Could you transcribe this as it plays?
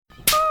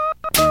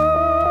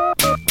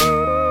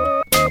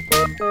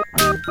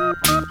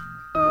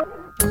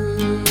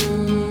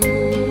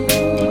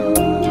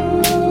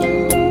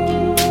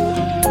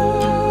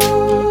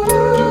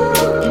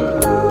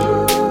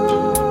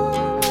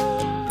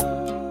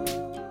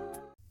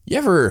You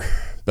ever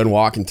been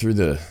walking through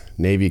the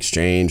Navy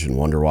Exchange and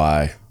wonder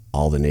why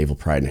all the Naval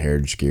Pride and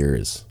Heritage gear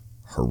is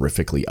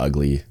horrifically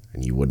ugly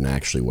and you wouldn't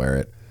actually wear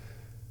it?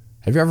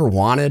 Have you ever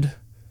wanted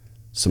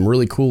some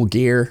really cool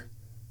gear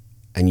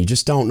and you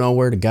just don't know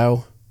where to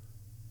go?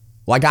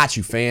 Well, I got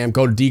you, fam.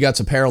 Go to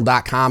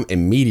dgutsapparel.com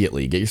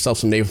immediately. Get yourself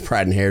some Naval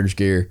Pride and Heritage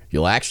gear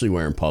you'll actually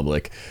wear in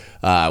public.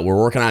 We're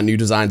working on new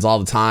designs all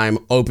the time,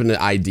 open to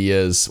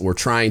ideas. We're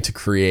trying to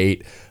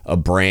create a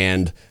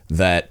brand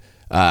that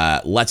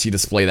lets you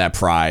display that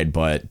pride,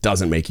 but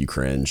doesn't make you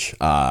cringe.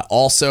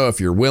 Also, if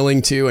you're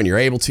willing to and you're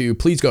able to,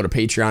 please go to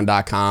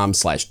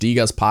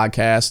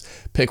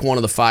patreon.com/dgutspodcast, pick one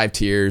of the 5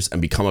 tiers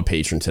and become a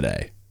patron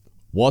today.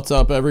 What's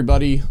up,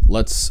 everybody?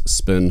 Let's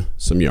spin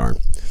some yarn.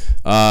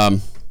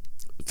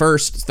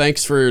 First,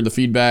 thanks for the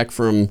feedback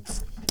from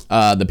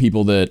the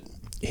people that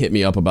hit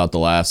me up about the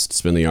last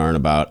Spin the Yarn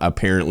about.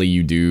 Apparently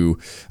you do.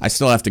 I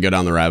still have to go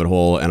down the rabbit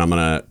hole, and I'm going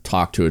to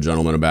talk to a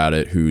gentleman about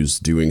it who's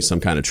doing some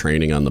kind of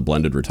training on the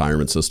blended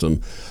retirement system.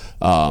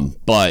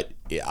 But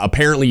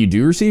apparently you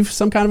do receive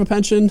some kind of a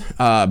pension,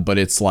 but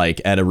it's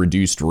like at a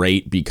reduced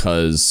rate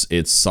because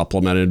it's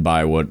supplemented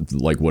by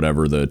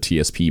whatever the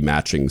TSP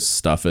matching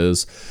stuff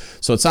is.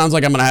 So it sounds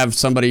like I'm going to have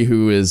somebody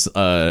who is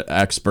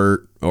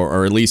expert,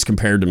 or at least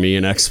compared to me,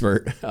 an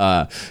expert,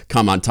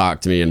 come on, talk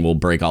to me, and we'll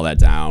break all that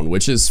down,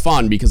 which is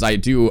fun because I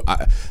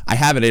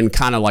have it in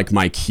kind of like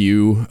my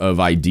queue of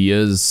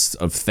ideas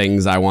of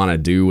things I want to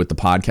do with the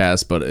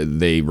podcast, but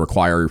they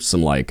require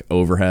some like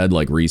overhead,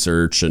 like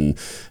research and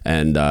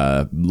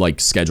like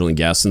scheduling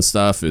guests and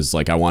stuff. Is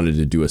like I wanted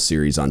to do a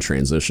series on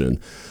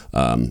transition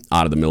out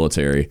of the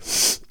military.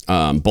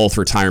 Both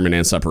retirement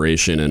and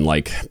separation, and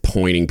like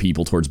pointing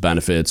people towards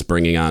benefits,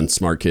 bringing on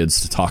smart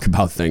kids to talk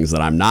about things that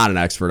I'm not an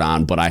expert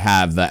on, but I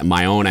have that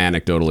my own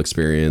anecdotal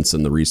experience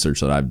and the research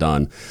that I've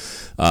done.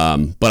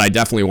 But I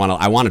definitely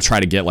want to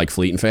try to get like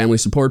fleet and family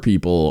support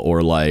people,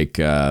 or like,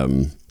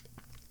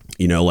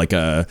 like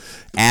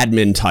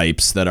admin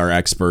types that are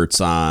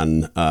experts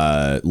on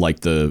like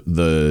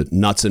the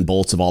nuts and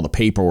bolts of all the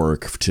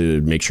paperwork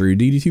to make sure your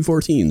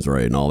DD-214's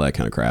right and all that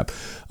kind of crap.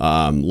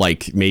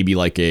 Like maybe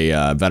like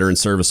a veteran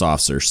service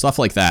officer, stuff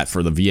like that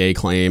for the VA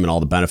claim and all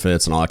the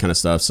benefits and all that kind of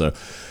stuff. So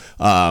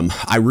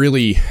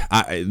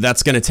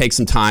that's going to take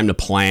some time to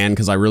plan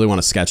because I really want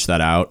to sketch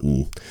that out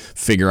and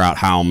figure out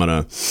how I'm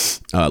going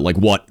to, like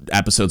what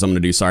episodes I'm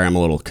going to do. Sorry, I'm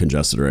a little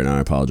congested right now. I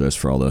apologize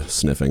for all the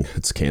sniffing.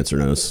 It's cancer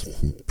nose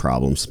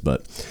problems,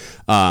 but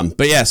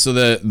yeah,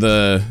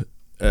 so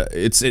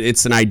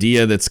it's an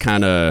idea that's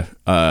kind of,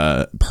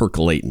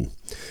 percolating.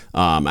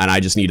 And I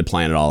just need to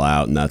plan it all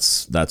out, and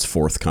that's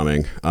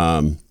forthcoming.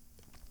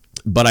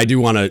 But I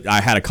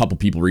had a couple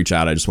people reach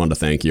out. I just wanted to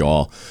thank you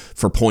all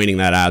for pointing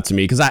that out to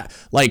me, because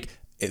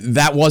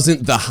that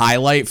wasn't the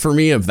highlight for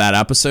me of that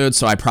episode.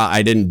 So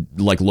I didn't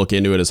like look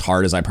into it as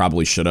hard as I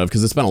probably should have,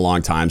 because it's been a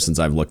long time since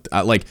I've looked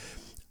at, like,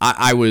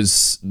 I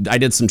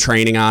did some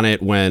training on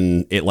it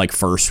when it like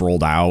first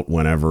rolled out,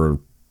 whenever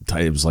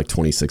it was like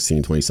 2016,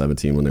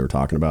 2017 when they were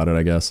talking about it,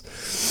 I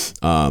guess.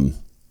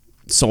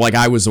 So like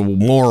I was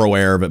more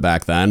aware of it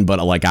back then,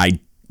 but like I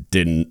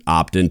didn't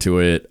opt into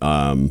it.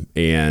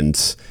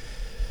 And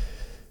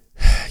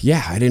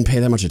yeah, I didn't pay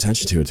that much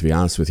attention to it, to be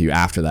honest with you.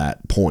 After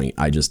that point,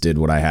 I just did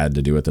what I had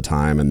to do at the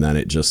time. And then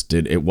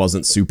it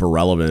wasn't super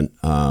relevant.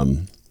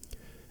 And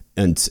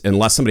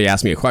unless somebody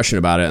asked me a question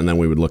about it, and then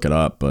we would look it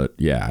up. But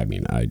yeah, I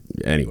mean,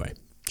 anyway,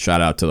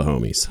 shout out to the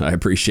homies. I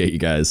appreciate you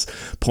guys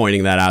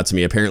pointing that out to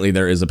me. Apparently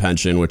there is a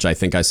pension, which I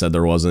think I said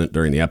there wasn't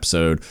during the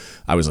episode.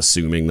 I was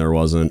assuming there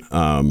wasn't.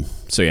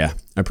 So yeah,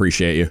 I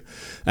appreciate you.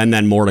 And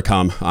then more to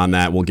come on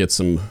that. We'll get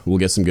some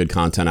good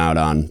content out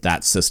on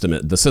that system,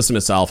 the system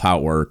itself, how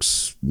it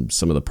works,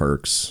 some of the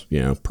perks,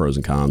 pros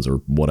and cons, or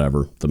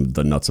whatever,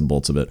 the nuts and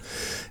bolts of it.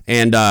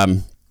 And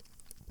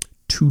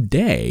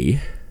today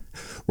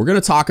we're going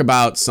to talk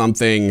about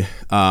something,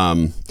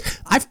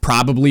 I've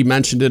probably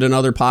mentioned it in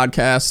other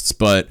podcasts,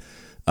 but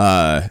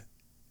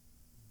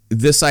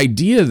this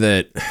idea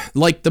that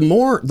like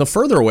the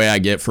further away I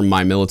get from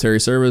my military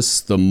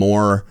service, the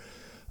more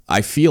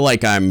I feel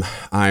like I'm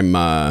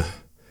I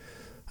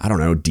don't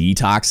know,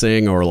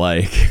 detoxing, or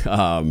like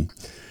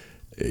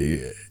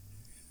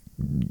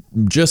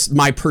just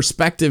my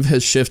perspective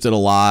has shifted a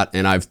lot,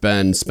 and I've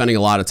been spending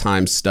a lot of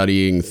time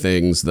studying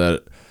things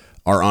that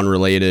are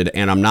unrelated,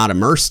 and I'm not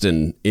immersed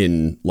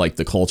in like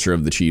the culture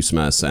of the Chiefs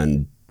Mess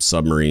and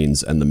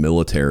submarines and the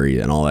military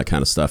and all that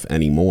kind of stuff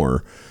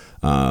anymore.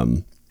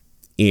 And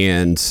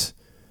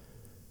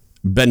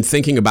been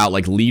thinking about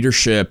like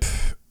leadership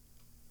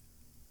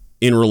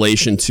in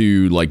relation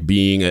to like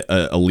being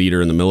a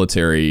leader in the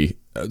military,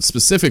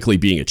 specifically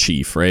being a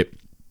chief, right?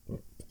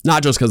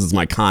 Not just because it's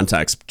my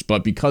context,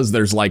 but because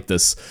there's like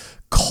this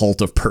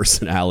cult of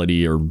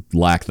personality, or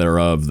lack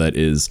thereof, that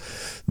is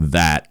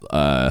that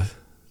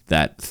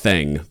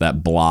thing,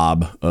 that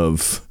blob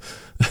of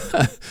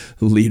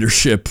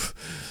leadership,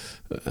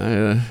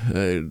 the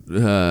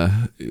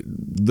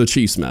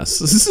Chiefs Mess.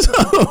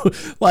 So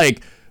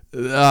like,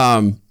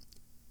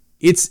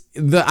 it's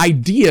the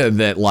idea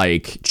that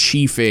like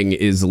chiefing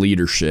is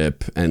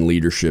leadership and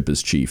leadership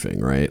is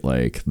chiefing, right?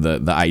 Like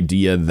the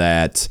idea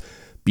that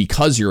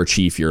because you're a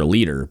chief, you're a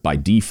leader by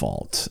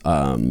default.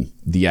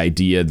 The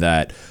idea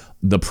that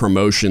the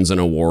promotions and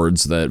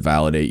awards that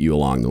validate you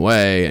along the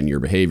way and your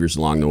behaviors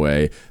along the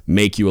way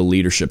make you a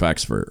leadership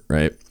expert,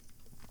 right?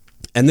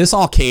 And this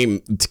all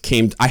came.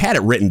 I had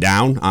it written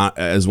down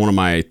as one of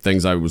my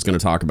things I was going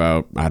to talk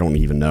about. I don't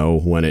even know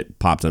when it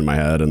popped in my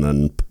head and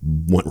then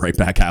went right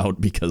back out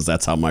because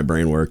that's how my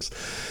brain works.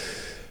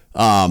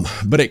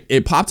 But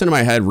it popped into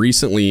my head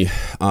recently.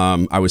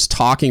 I was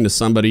talking to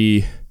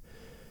somebody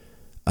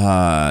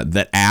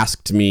that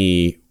asked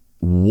me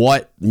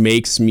what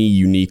makes me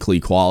uniquely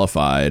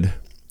qualified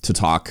to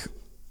talk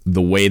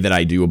the way that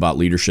I do about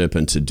leadership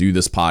and to do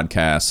this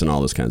podcast and all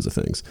those kinds of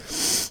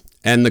things.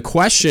 And the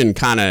question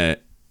kind of,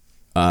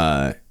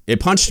 it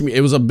punched me.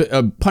 It was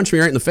punched me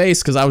right in the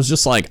face because I was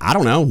just like, I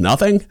don't know,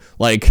 nothing.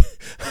 Like,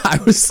 I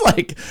was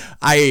like,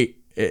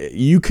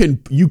 you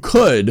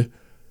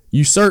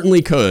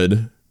certainly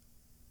could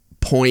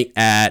point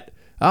at,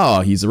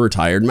 oh, he's a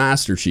retired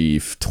Master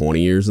Chief,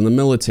 20 years in the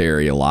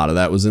military. A lot of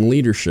that was in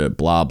leadership,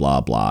 blah, blah,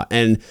 blah.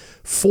 And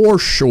for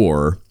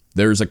sure,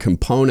 there's a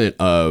component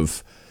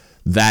of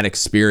that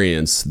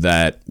experience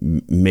that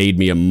made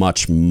me a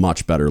much,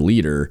 much better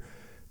leader.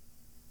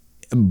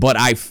 But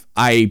I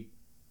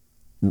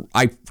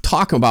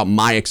talk about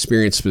my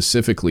experience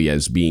specifically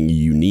as being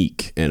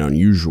unique and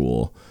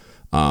unusual,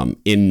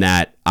 in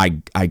that I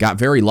got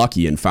very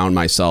lucky and found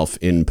myself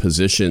in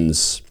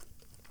positions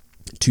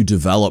to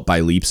develop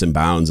by leaps and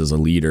bounds as a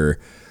leader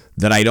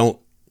that I don't,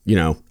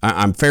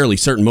 I'm fairly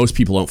certain most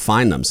people don't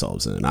find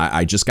themselves in.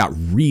 I just got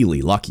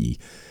really lucky.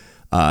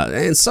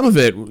 And some of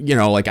it,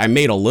 like I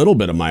made a little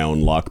bit of my own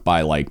luck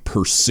by like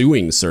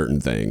pursuing certain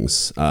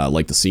things,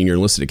 like the Senior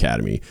Enlisted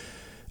Academy.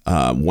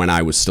 When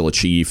I was still a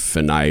chief,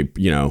 and I,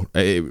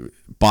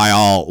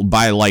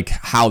 by like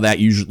how that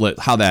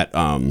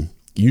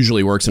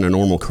usually works in a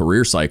normal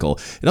career cycle,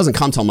 it doesn't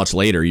come till much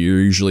later. You're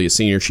usually a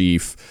senior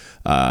chief,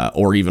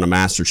 or even a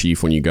master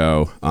chief when you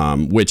go,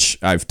 which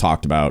I've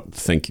talked about.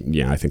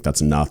 I think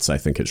that's nuts. I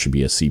think it should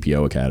be a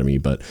CPO academy,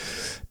 but,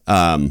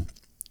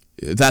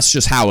 that's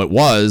just how it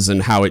was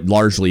and how it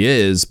largely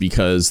is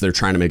because they're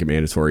trying to make it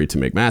mandatory to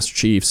make Master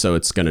Chief. So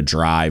it's going to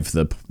drive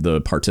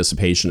the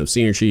participation of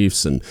Senior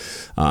Chiefs, and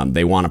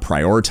they want to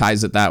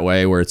prioritize it that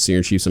way where it's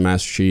Senior Chiefs and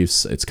Master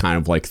Chiefs. It's kind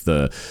of like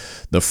the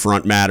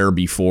front matter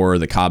before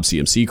the Cobb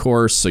CMC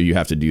course. So you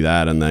have to do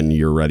that, and then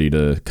you're ready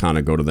to kind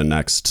of go to the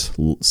next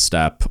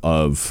step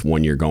of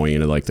when you're going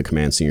into like the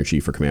Command Senior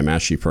Chief or Command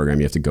Master Chief program.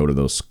 You have to go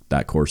to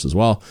that course as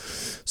well.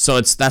 So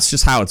that's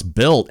just how it's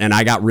built. And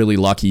I got really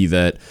lucky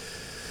that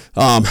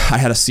I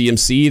had a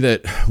CMC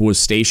that was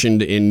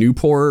stationed in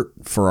Newport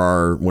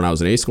when I was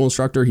an A school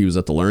instructor. He was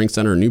at the Learning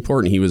Center in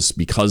Newport, and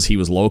because he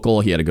was local,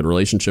 he had a good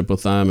relationship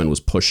with them and was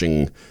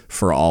pushing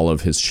for all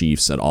of his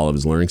chiefs at all of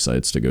his learning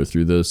sites to go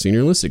through the Senior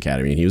Enlisted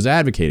Academy, and he was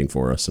advocating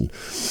for us. And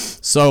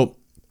so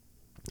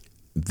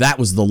that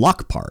was the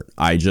luck part.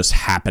 I just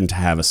happened to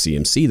have a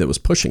CMC that was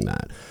pushing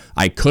that.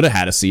 I could have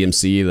had a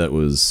CMC that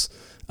was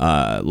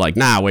like,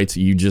 wait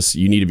till you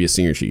need to be a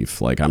senior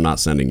chief. Like, I'm not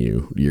sending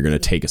you. You're going to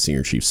take a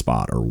senior chief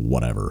spot or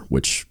whatever,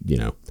 which,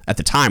 at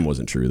the time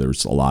wasn't true. There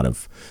was a lot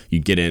of,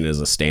 you'd get in as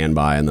a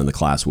standby and then the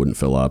class wouldn't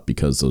fill up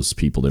because those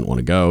people didn't want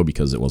to go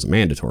because it wasn't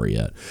mandatory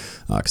yet,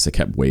 because they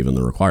kept waiving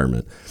the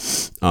requirement.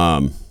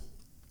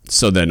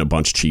 So then a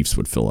bunch of chiefs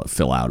would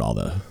fill out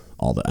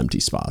all the empty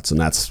spots. And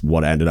that's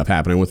what ended up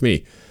happening with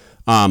me.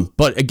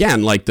 But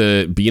again, like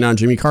being on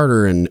Jimmy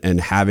Carter and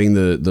having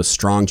the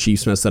strong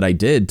chiefsmiths that I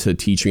did to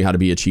teach me how to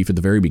be a chief at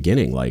the very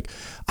beginning, like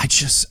I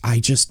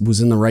just was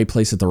in the right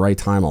place at the right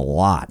time a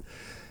lot.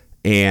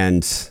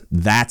 And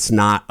that's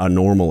not a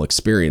normal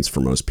experience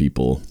for most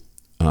people.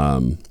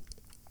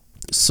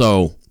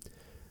 So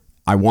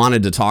I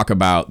wanted to talk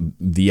about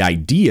the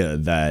idea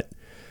that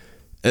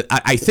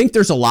I think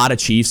there's a lot of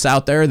chiefs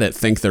out there that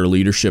think they're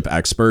leadership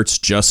experts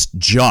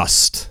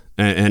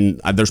and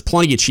there's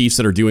plenty of chiefs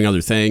that are doing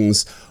other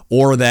things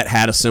or that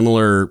had a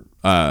similar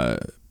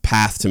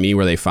path to me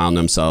where they found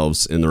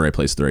themselves in the right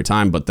place at the right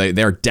time, but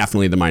they're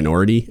definitely the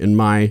minority in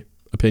my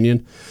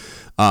opinion.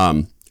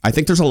 I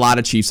think there's a lot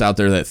of chiefs out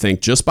there that think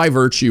just by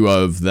virtue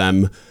of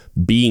them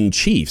being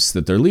chiefs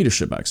that they're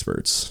leadership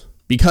experts,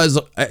 because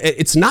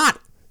it's not.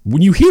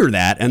 When you hear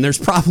that, and there's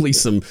probably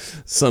some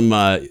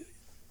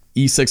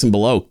E6 and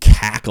below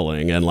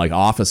cackling and like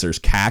officers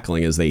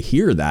cackling as they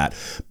hear that,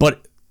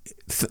 but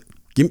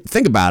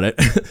think about it.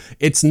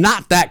 It's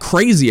not that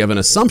crazy of an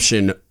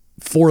assumption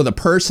for the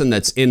person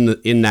that's in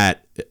that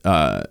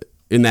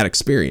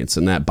experience,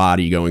 in that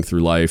body going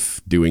through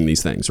life doing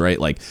these things, right?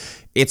 Like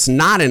it's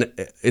not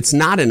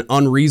an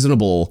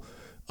unreasonable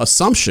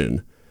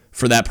assumption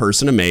for that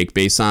person to make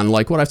based on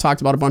like what I've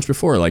talked about a bunch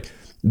before. Like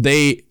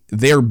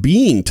they're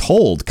being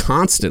told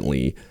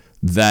constantly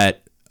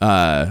that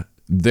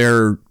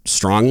they're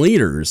strong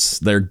leaders.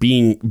 They're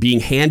being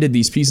handed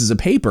these pieces of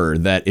paper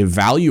that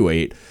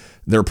evaluate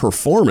their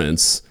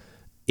performance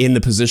in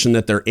the position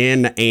that they're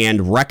in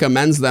and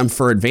recommends them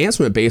for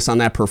advancement based on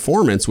that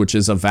performance, which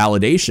is a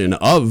validation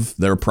of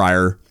their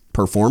prior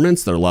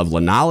performance, their level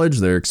of knowledge,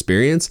 their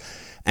experience.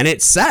 And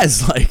it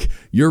says, like,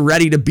 you're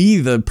ready to be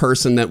the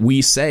person that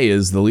we say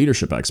is the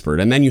leadership expert.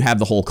 And then you have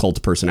the whole cult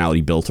of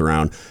personality built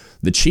around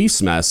the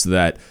Chiefs mess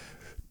that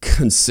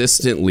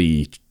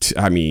consistently,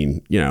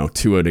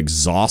 to an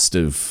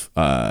exhaustive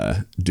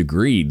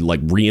degree, like,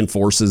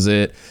 reinforces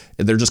it.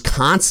 They're just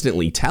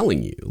constantly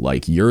telling you,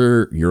 like,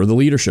 you're the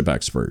leadership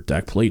expert,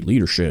 deck plate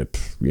leadership,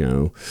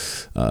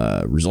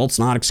 results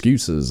not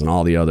excuses, and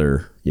all the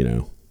other,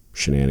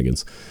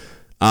 shenanigans.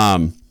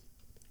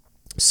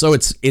 So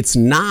it's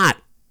not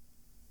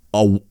an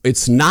I'm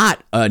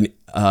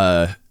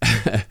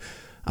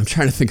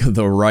trying to think of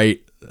the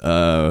right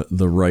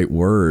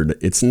word.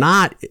 It's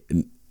not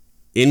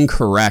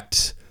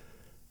incorrect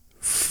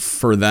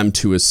for them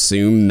to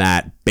assume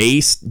that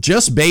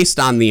based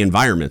on the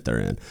environment they're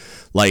in.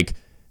 Like,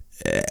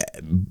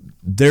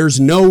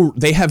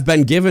 they have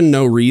been given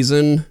no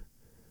reason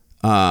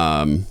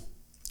to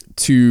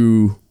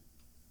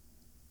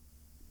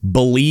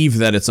believe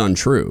that it's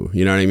untrue.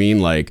 You know what I mean?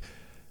 Like,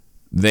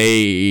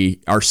 they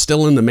are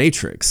still in the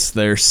matrix.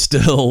 They're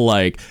still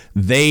like,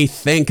 they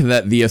think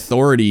that the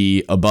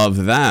authority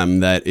above them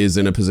that is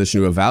in a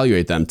position to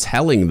evaluate them,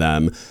 telling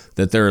them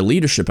that they're a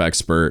leadership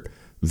expert,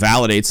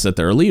 validates that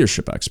they're a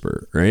leadership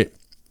expert, right?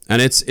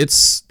 And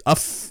it's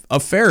a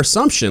fair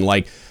assumption.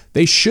 Like,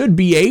 they should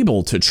be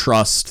able to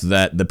trust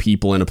that the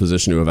people in a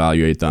position to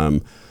evaluate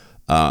them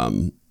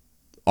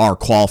are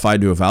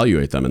qualified to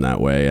evaluate them in that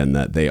way, and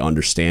that they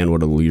understand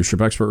what a leadership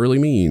expert really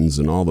means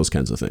and all those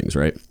kinds of things,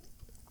 right?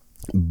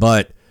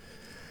 But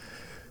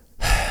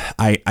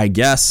I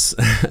guess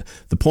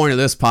the point of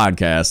this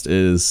podcast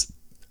is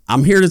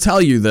I'm here to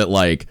tell you that,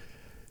 like,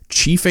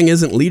 chiefing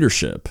isn't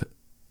leadership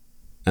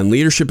and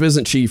leadership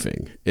isn't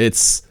chiefing.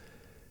 It's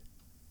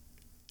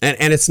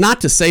not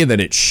to say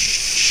that it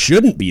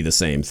shouldn't be the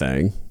same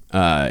thing.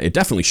 It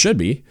definitely should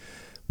be.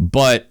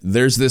 But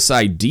there's this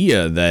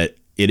idea that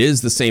it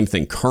is the same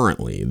thing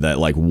currently, that,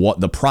 like, what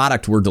the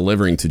product we're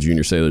delivering to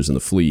junior sailors in the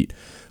fleet,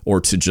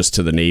 or to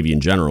the Navy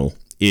in general,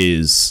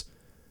 is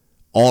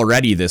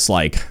already this,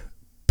 like,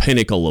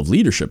 pinnacle of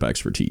leadership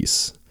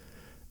expertise.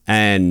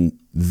 And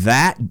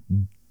that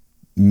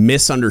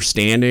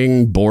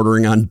misunderstanding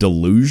bordering on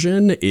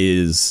delusion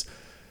is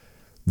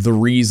the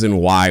reason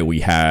why we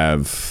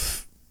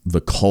have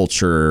the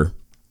culture.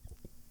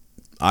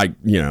 I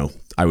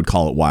would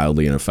call it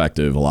wildly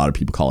ineffective. A lot of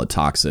people call it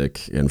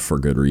toxic, and for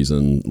good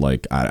reason.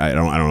 Like, I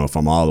don't know if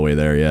I'm all the way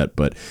there yet,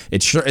 but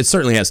it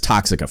certainly has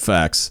toxic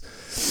effects.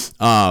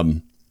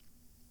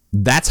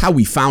 That's how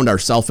we found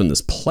ourselves in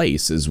this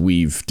place, is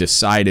we've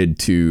decided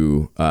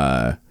to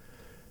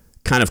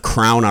kind of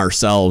crown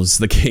ourselves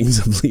the kings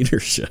of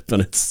leadership.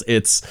 And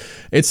it's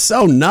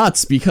so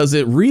nuts, because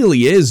it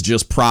really is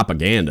just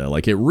propaganda.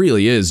 Like, it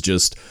really is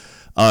just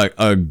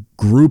a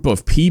group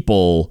of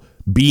people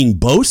being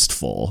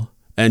boastful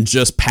and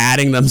just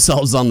patting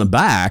themselves on the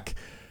back,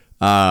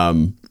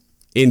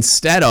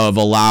 instead of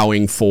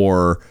allowing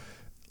for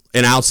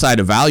an outside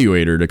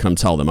evaluator to come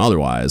tell them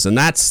otherwise. And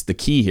that's the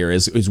key here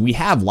is we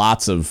have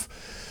lots of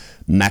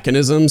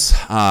mechanisms.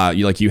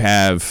 You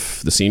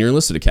have the Senior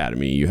Enlisted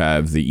Academy, you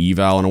have the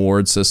eval and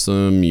award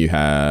system, you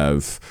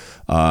have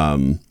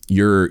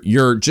your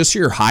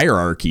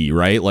hierarchy,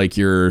 right? Like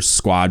your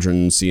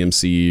squadron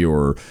CMC,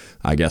 or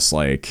I guess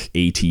like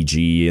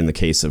ATG in the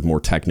case of more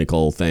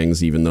technical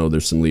things, even though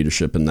there's some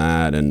leadership in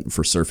that, and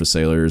for surface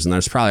sailors, and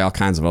there's probably all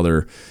kinds of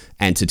other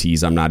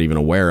entities I'm not even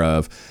aware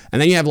of.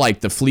 And then you have like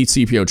the Fleet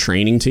CPO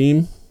training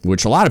team,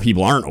 which a lot of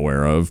people aren't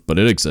aware of, but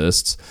it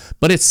exists.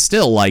 But it's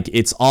still like,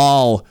 it's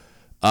all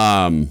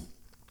like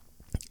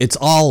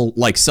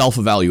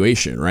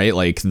self-evaluation, right?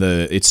 Like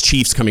it's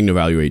chiefs coming to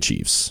evaluate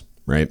chiefs,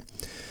 right?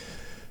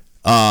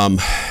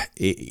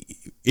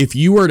 If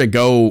you were to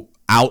go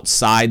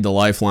outside the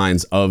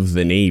lifelines of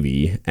the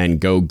Navy and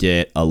go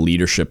get a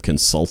leadership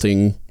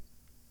consulting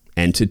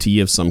entity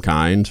of some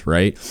kind,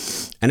 right?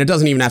 And it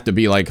doesn't even have to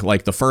be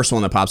like the first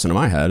one that pops into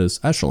my head is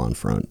Echelon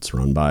Front. It's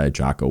run by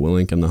Jocko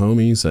Willink and the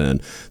homies,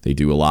 and they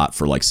do a lot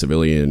for like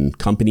civilian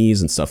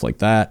companies and stuff like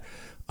that.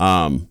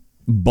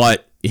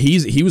 But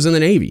he was in the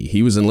Navy.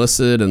 He was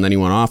enlisted, and then he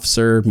went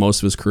officer. Most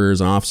of his career as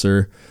an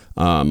officer.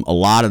 A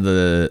lot of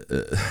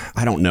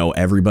I don't know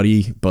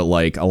everybody, but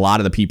like a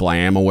lot of the people I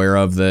am aware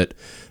of that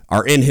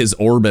are in his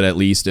orbit, at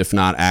least, if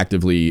not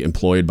actively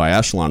employed by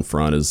Echelon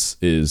Front,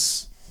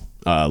 is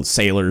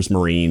sailors,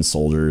 Marines,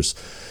 soldiers.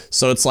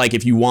 So it's like,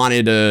 if you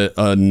wanted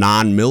a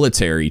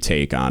non-military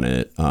take on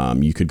it,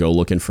 you could go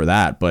looking for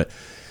that. But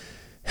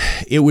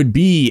it would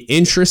be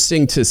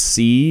interesting to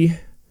see,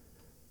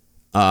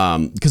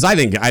 because I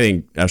think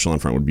Echelon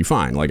Front would be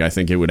fine. Like, I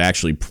think it would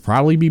actually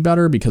probably be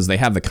better because they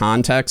have the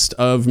context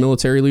of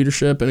military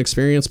leadership and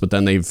experience, but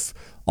then they've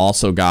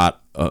also got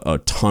a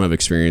ton of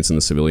experience in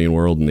the civilian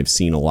world, and they've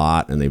seen a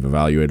lot, and they've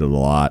evaluated a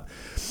lot.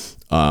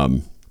 I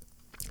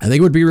think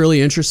it would be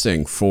really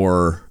interesting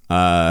for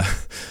an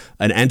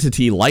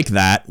entity like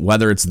that,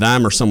 whether it's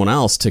them or someone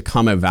else, to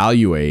come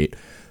evaluate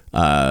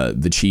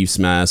the Chiefs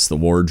mess, the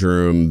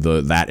wardroom,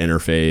 that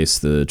interface,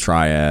 the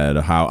triad,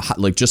 how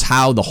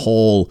the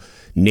whole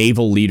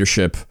naval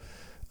leadership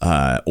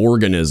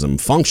organism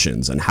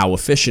functions and how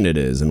efficient it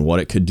is and what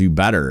it could do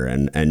better,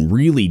 and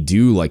really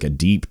do like a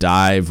deep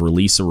dive,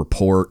 release a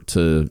report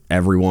to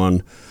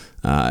everyone,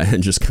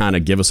 and just kind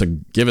of give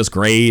us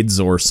grades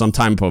or some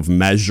type of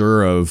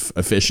measure of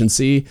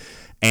efficiency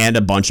and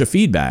a bunch of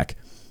feedback.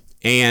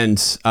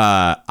 And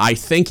I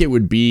think it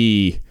would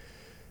be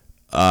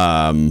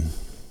a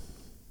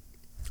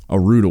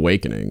rude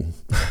awakening.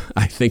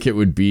 I think it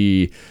would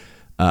be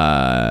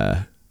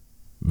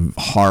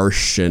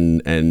harsh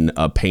and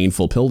a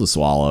painful pill to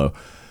swallow.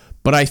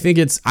 But I think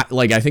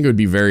I think it would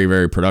be very,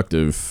 very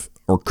productive,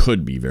 or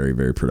could be very,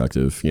 very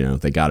productive. You know,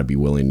 they got to be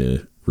willing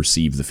to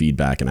receive the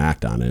feedback and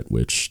act on it,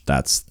 which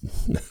that's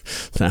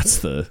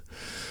the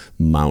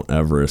Mount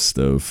Everest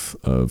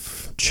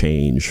of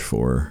change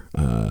for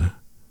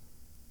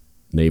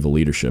naval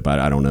leadership.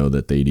 I don't know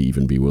that they'd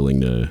even be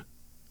willing to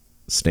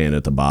stand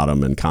at the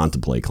bottom and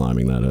contemplate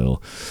climbing that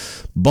hill.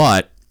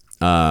 But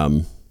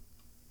I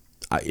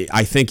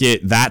think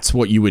that's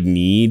what you would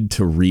need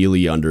to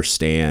really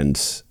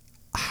understand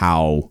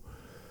how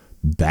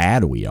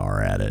bad we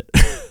are at it.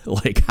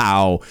 Like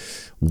how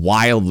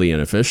wildly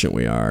inefficient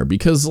we are.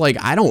 Because I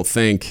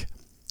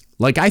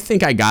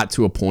think I got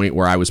to a point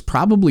where I was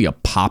probably a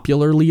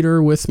popular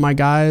leader with my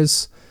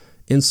guys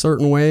in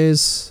certain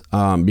ways,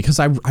 because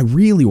I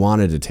really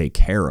wanted to take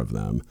care of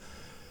them.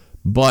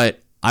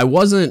 But I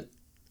wasn't,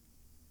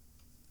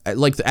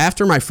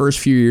 after my first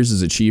few years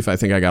as a chief, I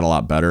think I got a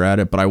lot better at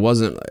it, but I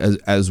wasn't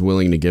as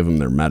willing to give them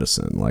their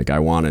medicine. I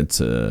wanted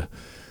to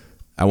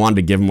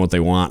give them what they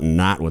want and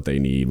not what they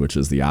need, which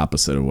is the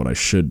opposite of what I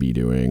should be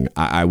doing.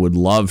 I would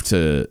love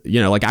to,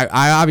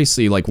 I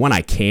obviously, when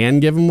I can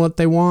give them what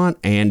they want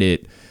and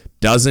it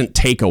doesn't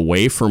take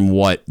away from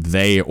what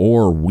they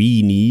or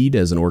we need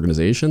as an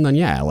organization, then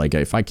yeah,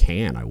 if I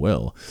can, I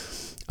will.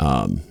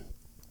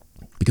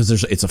 Because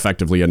it's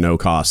effectively a no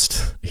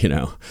cost,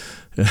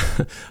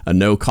 a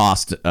no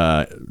cost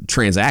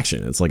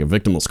transaction. It's like a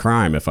victimless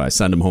crime if I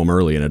send them home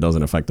early and it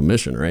doesn't affect the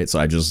mission, right?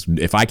 So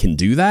if I can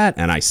do that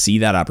and I see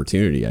that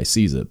opportunity, I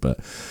seize it. But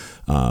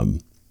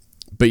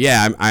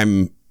yeah,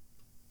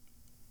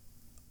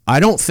 I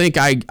don't think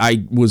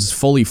I was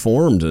fully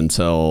formed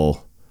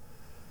until,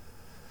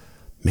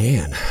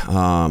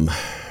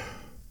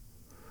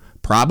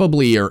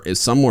 probably is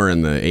somewhere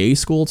in the A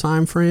school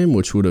time frame,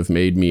 which would have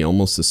made me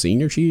almost a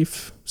senior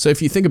chief. So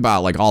if you think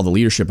about all the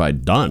leadership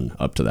I'd done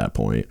up to that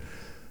point,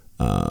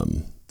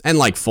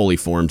 and fully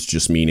formed,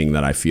 just meaning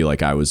that I feel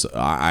like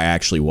I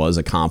actually was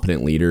a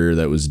competent leader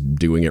that was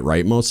doing it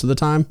right most of the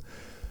time.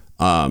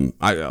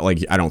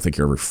 I don't think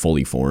you're ever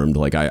fully formed.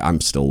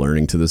 I'm still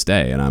learning to this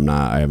day, and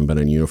I haven't been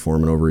in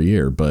uniform in over a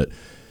year, but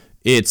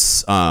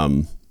it's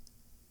something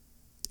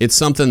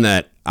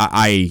that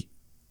I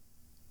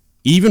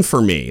even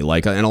for me,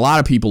 and a lot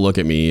of people look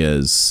at me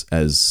as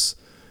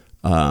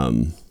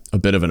a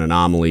bit of an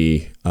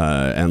anomaly,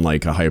 and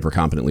a hyper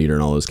competent leader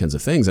and all those kinds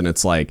of things. And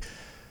it's but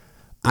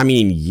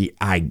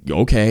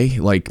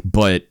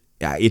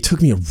it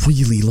took me a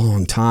really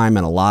long time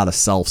and a lot of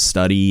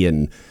self-study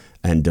and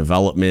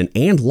development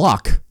and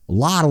luck, a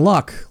lot of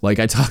luck, like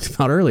I talked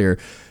about earlier,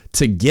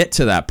 to get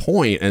to that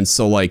point. And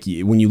so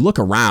when you look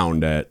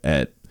around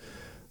at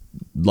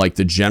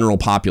the general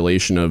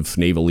population of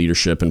naval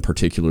leadership, and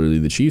particularly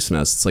the Chiefs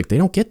Mess, it's they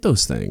don't get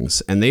those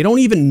things, and they don't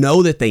even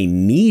know that they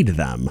need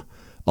them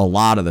a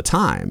lot of the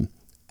time.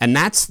 And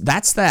that's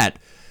that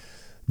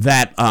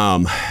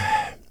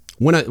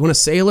when a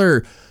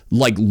sailor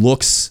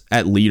looks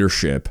at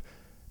leadership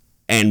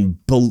and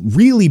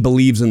really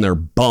believes in their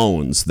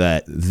bones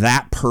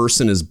that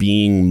person is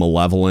being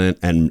malevolent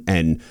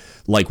and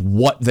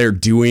what they're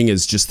doing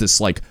is just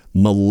this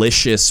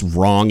malicious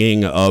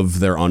wronging of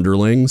their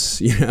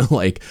underlings,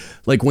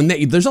 when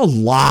there's a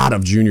lot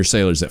of junior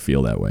sailors that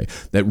feel that way,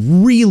 that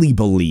really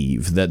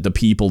believe that the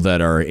people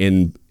that are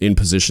in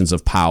positions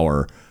of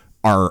power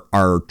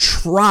are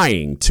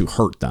trying to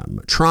hurt them,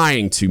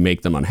 trying to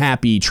make them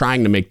unhappy,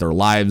 trying to make their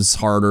lives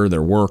harder,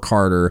 their work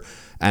harder,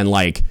 and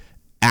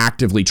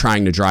actively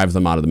trying to drive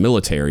them out of the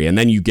military. And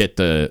then you get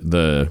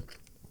the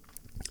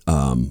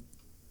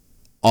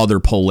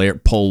other polarity,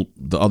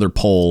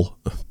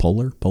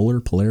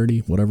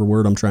 whatever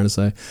word I'm trying to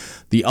say,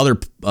 the other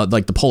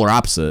the polar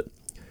opposite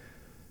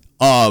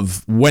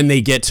of when they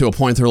get to a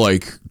point they're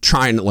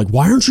trying to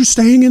why aren't you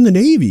staying in the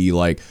Navy,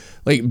 but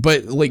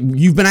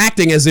you've been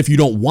acting as if you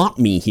don't want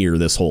me here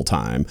this whole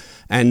time.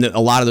 And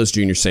a lot of those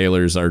junior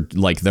sailors are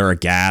they're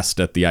aghast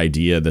at the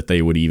idea that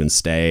they would even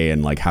stay,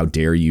 and how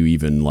dare you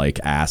even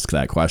ask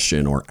that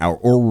question or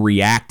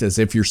react as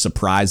if you're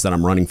surprised that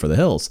I'm running for the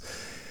hills.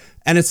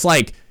 And it's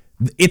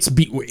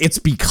it's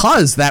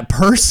because that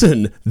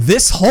person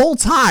this whole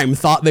time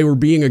thought they were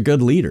being a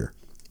good leader.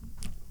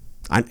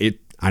 I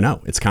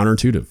know it's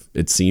counterintuitive.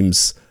 It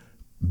seems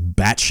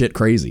batshit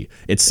crazy.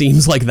 It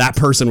seems like that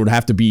person would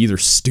have to be either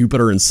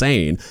stupid or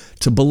insane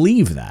to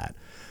believe that.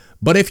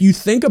 But if you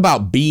think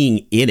about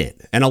being in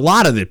it, and a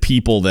lot of the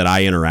people that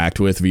I interact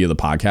with via the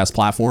podcast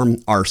platform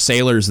are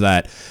sailors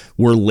that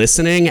were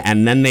listening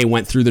and then they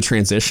went through the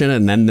transition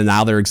and then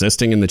now they're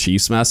existing in the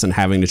Chiefs mess and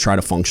having to try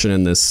to function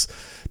in this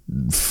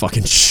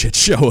fucking shit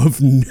show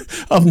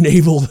of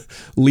naval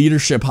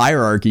leadership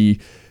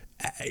hierarchy.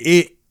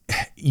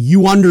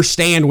 You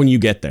understand when you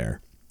get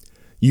there.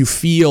 You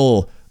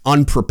feel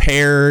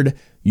unprepared.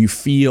 You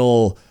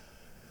feel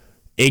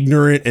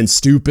ignorant and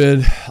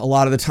stupid. A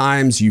lot of the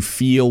times you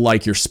feel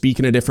like you're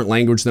speaking a different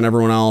language than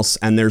everyone else.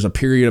 And there's a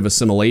period of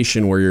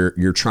assimilation where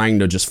you're trying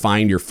to just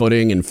find your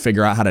footing and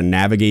figure out how to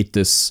navigate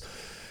this,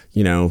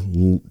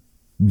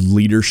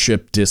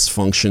 leadership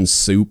dysfunction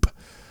soup.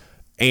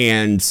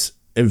 And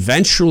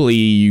eventually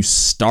you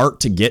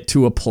start to get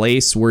to a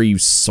place where you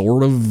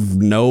sort of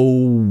know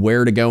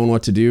where to go and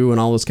what to do and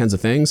all those kinds of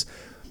things.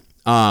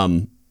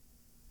 And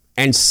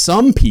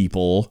some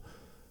people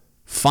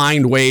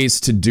find ways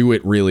to do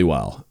it really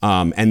well.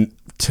 And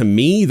to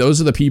me, those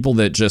are the people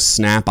that just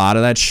snap out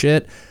of that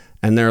shit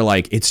and they're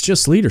like, it's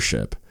just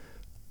leadership.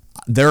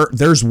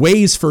 There's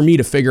ways for me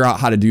to figure out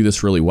how to do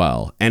this really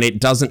well. And it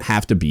doesn't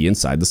have to be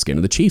inside the skin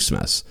of the Chiefs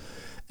mess.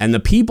 And the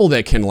people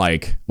that can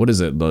what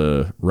is it?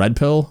 The red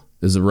pill?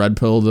 Is the red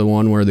pill the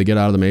one where they get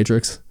out of the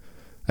matrix?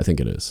 I think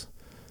it is.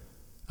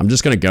 I'm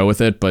just going to go with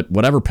it, but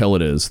whatever pill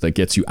it is that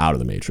gets you out of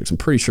the matrix, I'm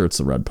pretty sure it's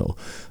the red pill.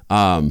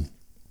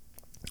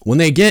 When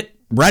they get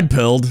red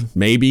pilled,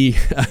 maybe,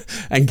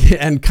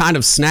 and kind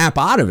of snap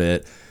out of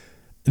it,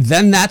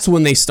 then that's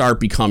when they start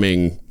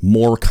becoming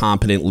more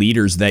competent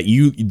leaders that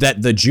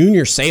the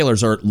junior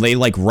sailors they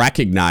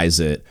recognize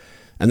it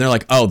and they're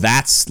like, oh,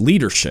 that's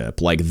leadership.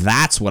 Like,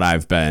 that's what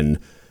I've been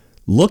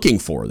looking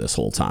for this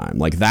whole time.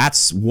 Like,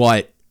 that's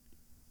what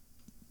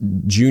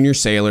junior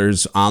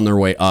sailors on their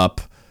way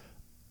up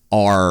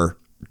are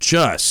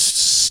just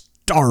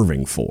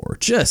starving for.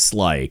 Just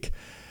like,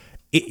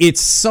 it's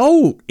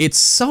so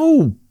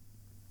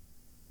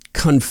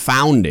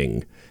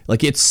confounding.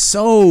 Like, it's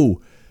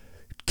so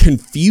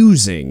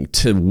confusing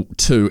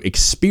to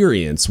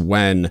experience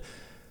when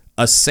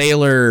a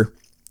sailor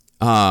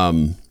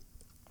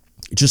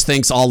just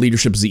thinks all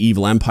leadership is the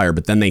evil empire,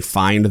 but then they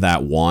find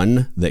that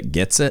one that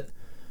gets it.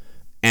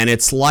 And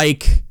it's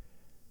like,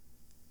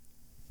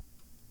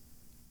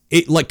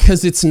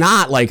 because it's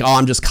not like, oh,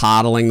 I'm just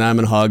coddling them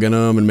and hugging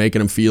them and making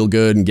them feel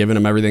good and giving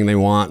them everything they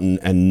want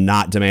and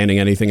not demanding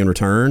anything in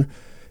return.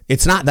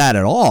 It's not that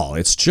at all.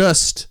 It's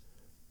just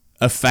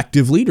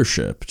effective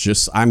leadership.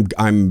 Just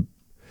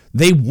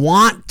they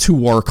want to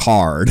work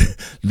hard.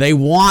 They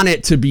want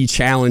it to be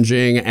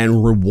challenging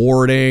and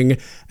rewarding,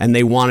 and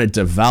they want to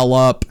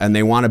develop, and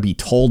they want to be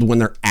told when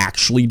they're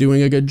actually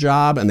doing a good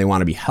job, and they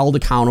want to be held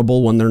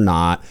accountable when they're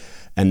not,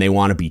 and they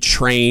want to be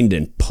trained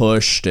and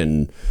pushed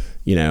and,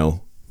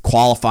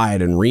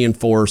 qualified and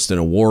reinforced and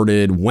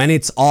awarded when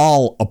it's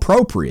all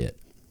appropriate.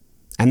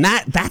 And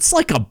that's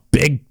like a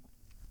big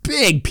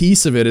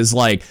piece of it is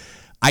like,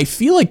 I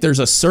feel like there's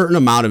a certain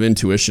amount of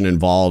intuition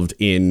involved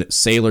in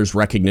sailors'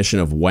 recognition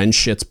of when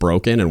shit's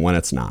broken and when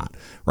it's not,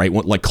 right?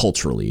 Like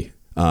culturally.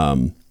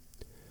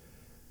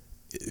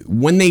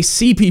 When they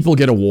see people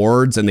get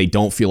awards and they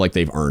don't feel like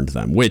they've earned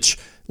them, which,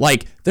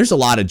 like, there's a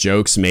lot of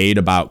jokes made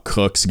about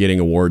cooks getting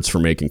awards for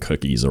making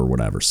cookies or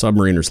whatever.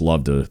 Submariners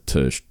love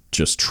to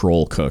just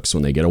troll cooks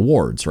when they get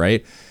awards,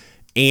 right?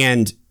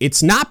 And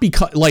it's not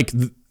because, like,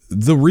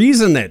 the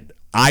reason that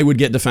I would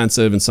get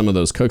defensive and some of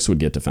those cooks would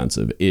get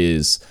defensive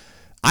is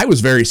I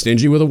was very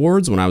stingy with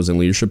awards when I was in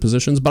leadership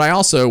positions, but I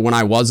also, when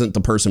I wasn't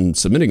the person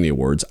submitting the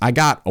awards, I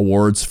got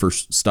awards for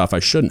stuff I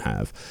shouldn't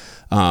have.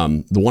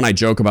 The one I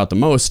joke about the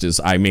most is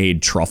I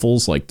made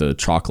truffles, like the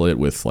chocolate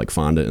with like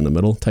fondant in the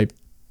middle type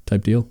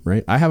deal,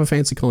 right? I have a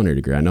fancy culinary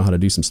degree. I know how to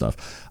do some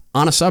stuff.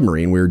 On a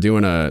submarine, we were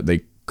doing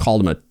they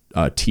called them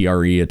a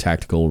TRE, a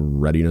tactical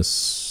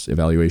readiness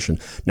evaluation.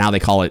 Now they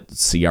call it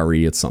CRE.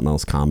 It's something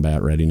else,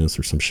 combat readiness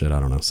or some shit. I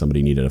don't know.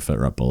 Somebody needed a fit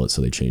rep bullet,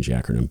 so they changed the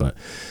acronym. But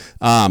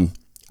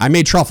I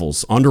made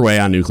truffles underway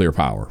on nuclear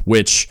power,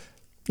 which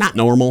not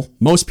normal.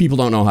 Most people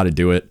don't know how to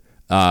do it.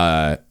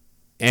 And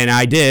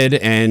I did.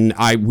 And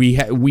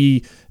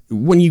we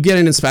when you get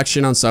an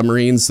inspection on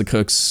submarines, the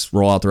cooks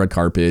roll out the red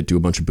carpet, do a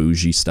bunch of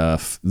bougie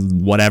stuff,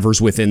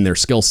 whatever's within their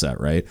skill set,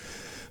 right?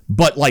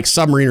 But like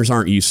submariners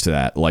aren't used to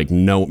that, like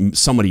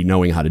somebody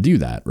knowing how to do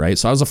that, right?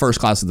 So I was a first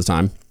class at the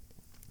time,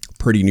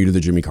 pretty new to the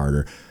Jimmy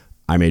Carter.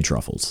 I made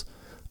truffles.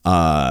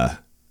 My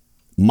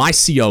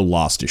CO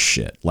lost his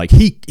shit. Like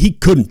he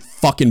couldn't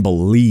fucking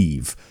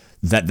believe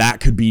that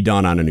could be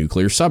done on a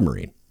nuclear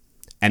submarine.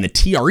 And the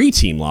TRE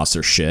team lost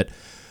their shit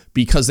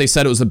because they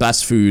said it was the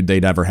best food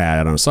they'd ever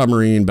had on a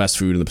submarine, best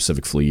food in the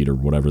Pacific Fleet or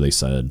whatever they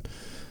said.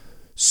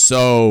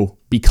 So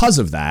because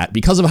of that,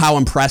 because of how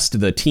impressed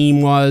the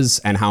team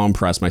was and how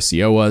impressed my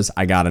CO was,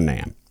 I got a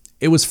NAM.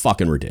 It was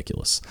fucking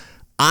ridiculous.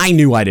 I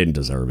knew I didn't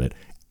deserve it.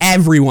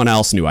 Everyone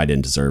else knew I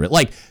didn't deserve it.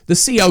 Like, the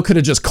CO could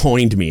have just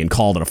coined me and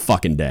called it a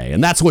fucking day,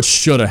 and that's what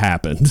should have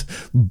happened.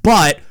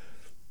 But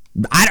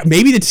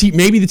maybe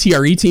the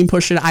TRE team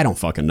pushed it. I don't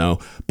fucking know.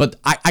 But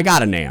I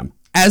got a NAM.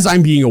 As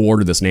I'm being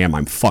awarded this NAM,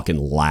 I'm fucking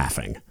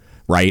laughing,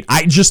 right?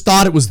 I just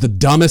thought it was the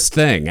dumbest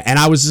thing. And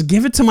I was just,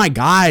 give it to my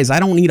guys. I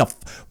don't need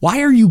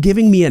why are you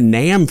giving me a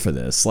NAM for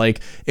this? Like,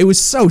 it was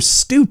so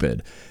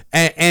stupid.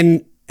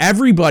 And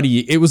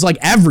everybody, it was like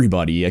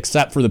everybody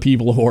except for the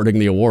people awarding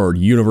the award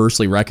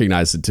universally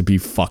recognized it to be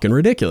fucking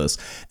ridiculous.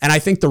 And I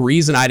think the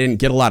reason I didn't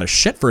get a lot of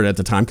shit for it at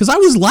the time, because I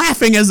was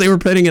laughing as they were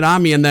putting it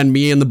on me, and then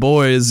me and the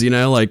boys,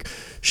 like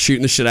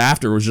shooting the shit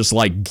after, was just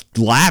like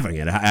laughing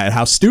at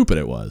how stupid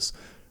it was,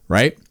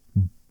 right?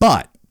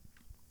 But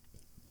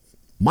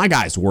my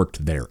guys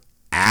worked their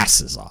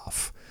asses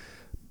off.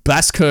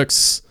 Best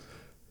cooks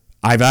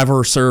I've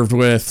ever served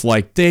with,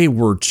 like, they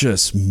were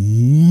just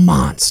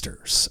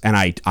monsters. And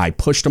I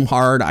pushed them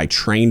hard. I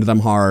trained them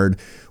hard.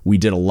 We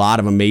did a lot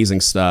of amazing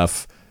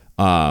stuff.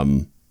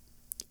 And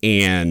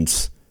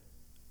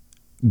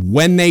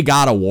when they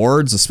got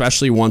awards,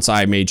 especially once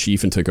I made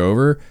chief and took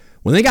over,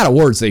 when they got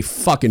awards, they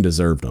fucking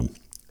deserved them.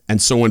 And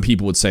so when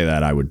people would say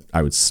that, I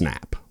would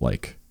snap,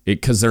 like,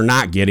 because they're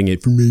not getting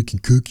it for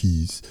making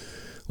cookies.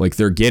 Like,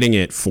 they're getting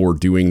it for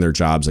doing their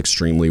jobs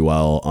extremely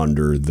well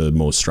under the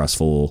most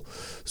stressful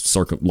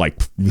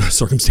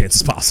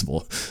circumstances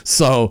possible.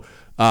 So,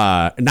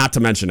 not to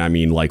mention, I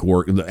mean, like,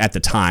 work at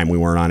the time we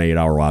weren't on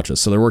 8-hour watches,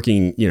 so they're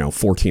working,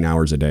 14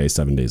 hours a day,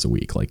 7 days a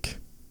week. Like,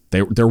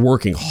 they're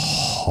working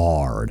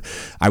hard.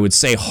 I would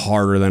say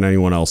harder than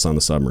anyone else on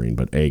the submarine,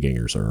 but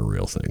A-gangers are a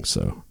real thing.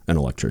 So, and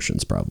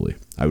electricians probably.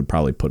 I would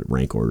probably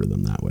rank order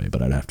them that way,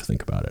 but I'd have to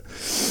think about it.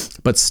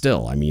 But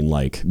still, I mean,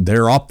 like,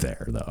 they're up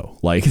there though.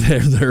 Like,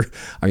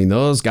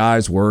 those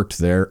guys worked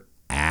their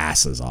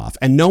asses off,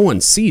 and no one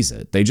sees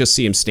it. They just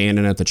see him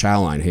standing at the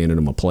chow line, handing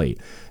them a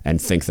plate,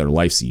 and think their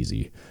life's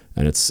easy.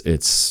 And it's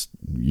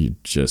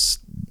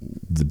just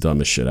the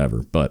dumbest shit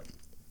ever. But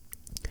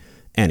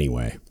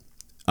anyway.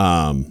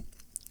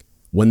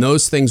 When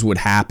those things would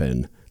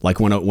happen, like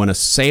when a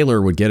sailor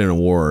would get an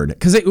award,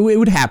 because it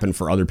would happen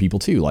for other people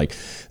too. Like,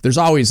 there's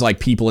always like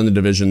people in the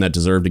division that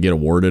deserve to get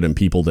awarded and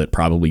people that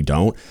probably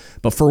don't.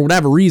 But for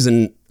whatever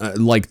reason,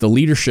 like the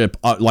leadership,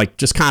 like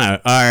just kind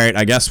of, all right,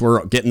 I guess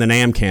we're getting the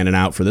NAM cannon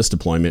out for this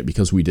deployment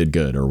because we did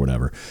good or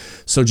whatever.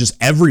 So just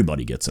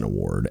everybody gets an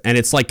award. And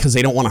it's like, because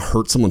they don't want to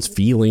hurt someone's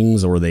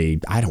feelings, or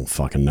I don't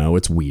fucking know.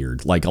 It's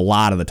weird. Like, a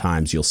lot of the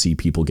times you'll see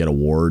people get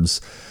awards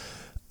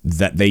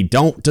that they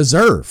don't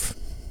deserve,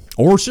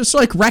 or it's just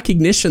like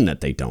recognition that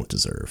they don't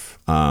deserve.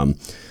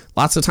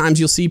 Lots of times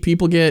you'll see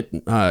people get,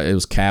 it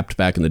was capped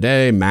back in the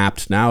day,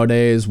 mapped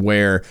nowadays,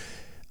 where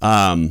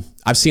I've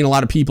seen a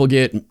lot of people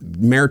get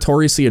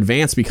meritoriously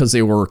advanced because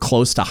they were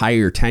close to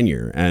higher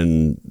tenure,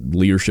 and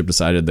leadership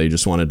decided they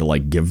just wanted to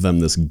like give them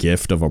this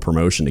gift of a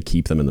promotion to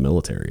keep them in the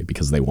military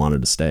because they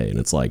wanted to stay. And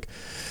it's like,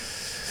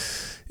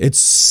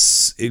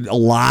 a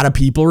lot of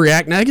people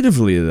react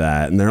negatively to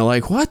that, and they're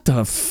like, what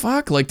the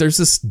fuck? Like, there's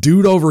this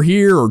dude over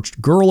here or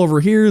girl over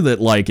here that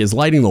like is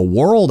lighting the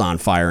world on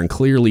fire and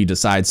clearly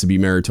decides to be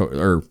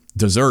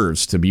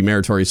deserves to be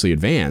meritoriously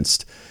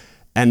advanced,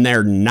 and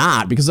they're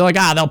not, because they're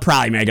like, they'll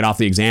probably make it off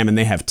the exam and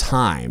they have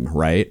time,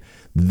 right?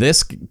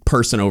 This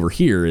person over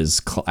here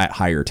is at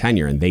higher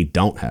tenure and they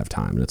don't have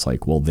time. And it's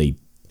like, well, they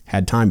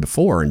had time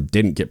before and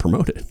didn't get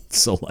promoted.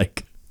 So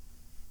like,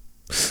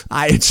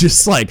 it's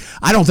just like,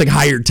 I don't think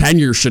higher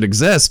tenure should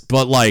exist,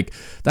 but like,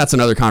 that's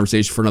another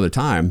conversation for another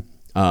time.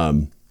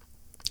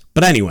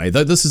 But anyway,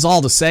 this is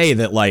all to say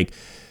that like,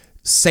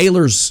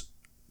 sailors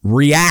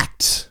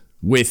react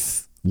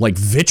with like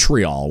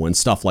vitriol when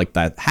stuff like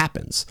that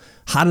happens.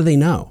 How do they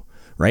know,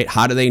 right?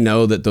 How do they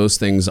know that those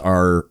things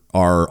are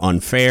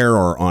unfair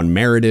or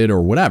unmerited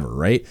or whatever,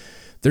 right?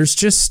 There's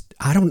just,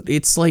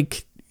 it's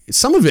like,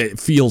 some of it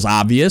feels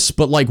obvious,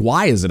 but like,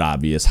 why is it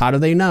obvious? How do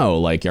they know?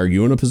 Like, are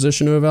you in a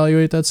position to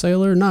evaluate that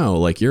sailor? No,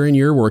 like, you're in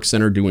your work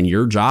center doing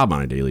your job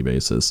on a daily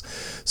basis.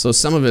 So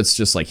some of it's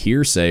just like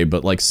hearsay,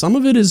 but like some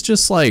of it is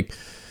just like,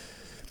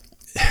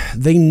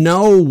 they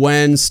know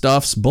when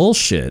stuff's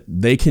bullshit.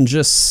 They can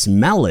just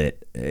smell it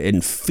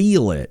and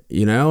feel it,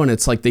 and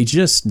it's like, they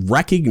just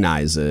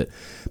recognize it,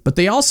 but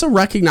they also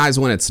recognize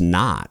when it's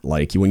not.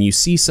 Like, when you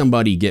see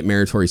somebody get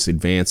meritoriously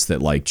advanced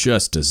that like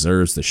just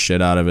deserves the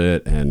shit out of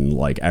it, and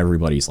like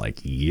everybody's like,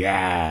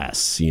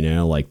 yes,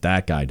 like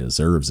that guy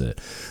deserves it.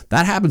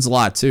 That happens a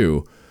lot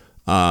too.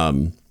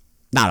 Not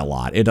a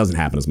lot. It doesn't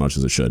happen as much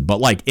as it should, but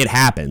like, it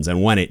happens.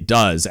 And when it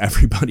does,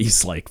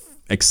 everybody's like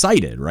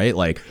excited, right?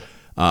 Like,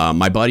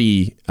 my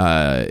buddy,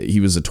 he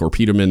was a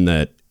torpedoman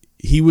that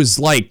he was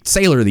like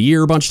Sailor of the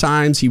Year a bunch of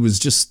times. He was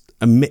just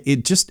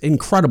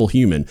incredible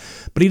human,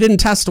 but he didn't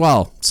test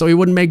well, so he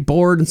wouldn't make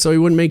board, and so he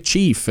wouldn't make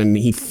chief. And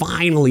he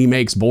finally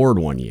makes board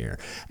one year,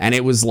 and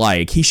it was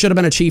like, he should have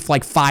been a chief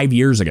like 5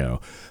 years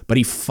ago, but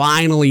he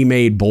finally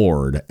made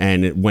board.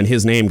 And when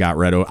his name got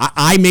read over,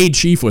 I made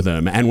chief with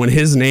him, and when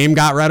his name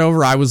got read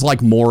over, I was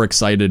like more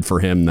excited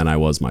for him than I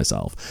was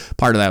myself.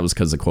 Part of that was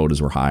because the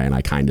quotas were high, and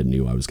I kind of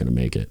knew I was going to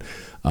make it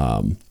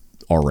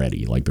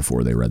already, like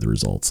before they read the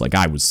results. Like,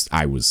 I was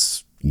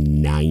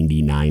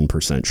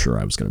 99% sure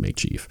I was going to make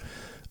chief.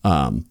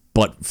 But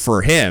But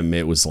for him,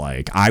 it was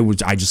like,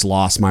 I just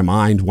lost my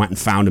mind, went and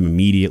found him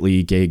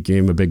immediately, gave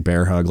him a big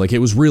bear hug. Like, it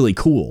was really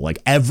cool. Like,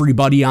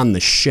 everybody on the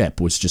ship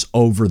was just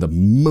over the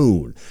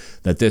moon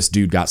that this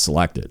dude got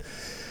selected.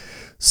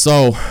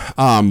 So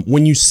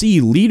when you see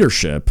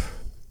leadership,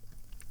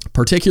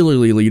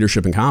 particularly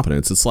leadership and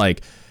competence, it's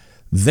like,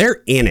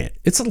 they're in it.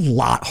 It's a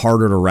lot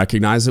harder to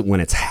recognize it when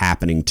it's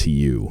happening to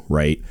you,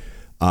 right?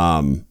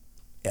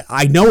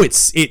 I know it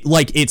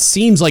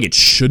seems like it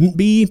shouldn't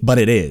be, but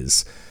it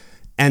is.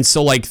 And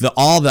so like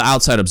all the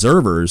outside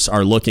observers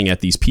are looking at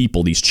these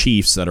people, these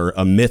chiefs that are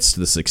amidst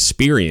this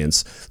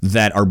experience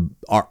that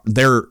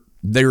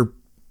they're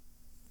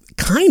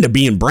kind of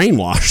being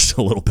brainwashed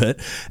a little bit.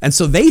 And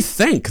so they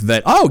think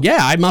that, oh yeah,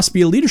 I must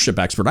be a leadership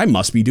expert. I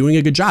must be doing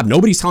a good job.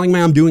 Nobody's telling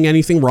me I'm doing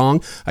anything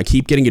wrong. I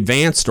keep getting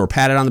advanced or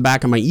patted on the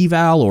back of my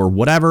eval or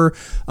whatever.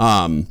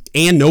 And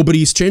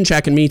nobody's chin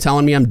checking me,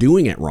 telling me I'm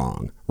doing it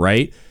wrong.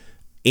 Right.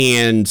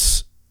 And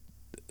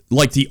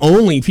like the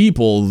only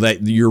people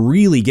that you're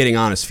really getting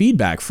honest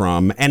feedback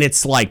from, and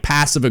it's like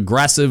passive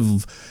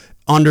aggressive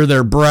under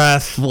their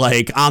breath,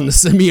 like on the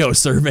Simeo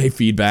survey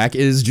feedback,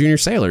 is junior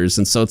sailors.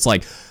 And so it's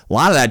like a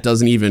lot of that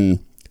doesn't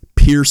even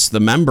pierce the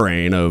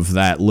membrane of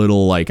that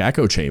little like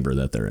echo chamber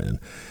that they're in.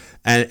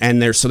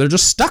 And they're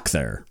just stuck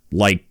there,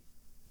 like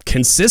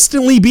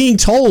consistently being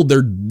told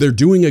they're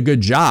doing a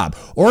good job.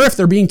 Or if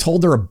they're being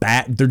told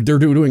they're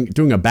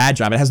doing a bad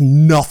job, it has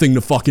nothing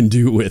to fucking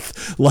do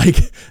with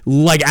like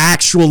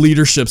actual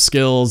leadership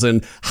skills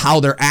and how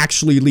they're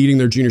actually leading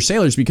their junior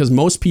sailors, because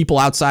most people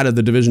outside of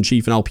the division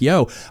chief and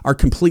LPO are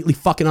completely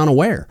fucking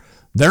unaware.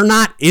 They're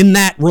not in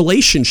that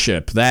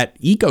relationship, that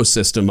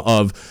ecosystem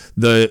of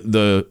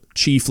the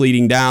chief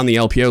leading down, the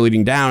LPO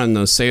leading down, and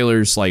the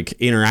sailors like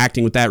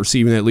interacting with that,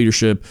 receiving that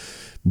leadership,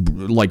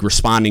 like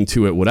responding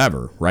to it,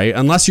 whatever, right?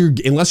 Unless you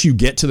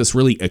get to this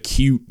really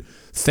acute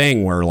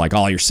thing where like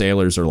all your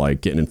sailors are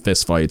like getting in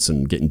fist fights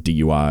and getting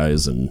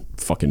DUIs and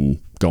fucking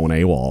going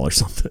AWOL or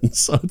something.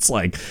 So it's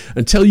like,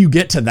 until you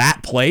get to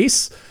that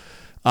place,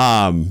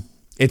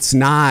 it's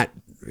not,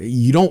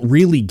 you don't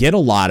really get a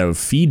lot of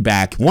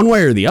feedback one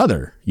way or the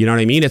other. You know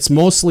what I mean? It's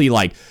mostly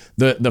like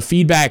the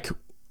feedback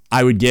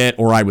I would get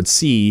or I would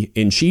see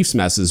in chief's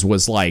messes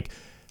was like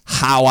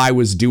how I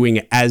was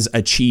doing as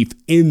a chief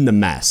in the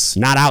mess,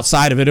 not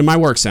outside of it in my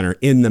work center,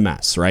 in the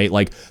mess, right?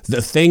 Like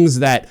the things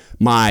that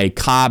my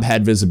COB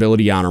had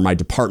visibility on, or my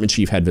department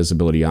chief had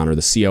visibility on, or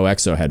the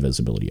COXO had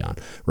visibility on,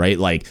 right?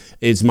 Like,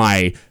 is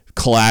my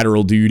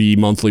collateral duty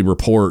monthly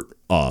report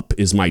up?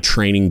 Is my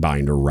training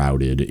binder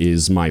routed?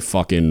 Is my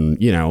fucking,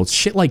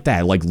 shit like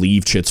that, like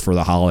leave chits for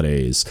the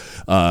holidays,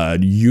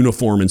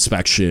 uniform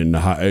inspection,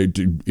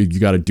 you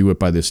got to do it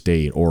by this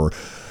date, or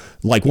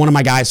like one of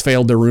my guys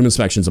failed their room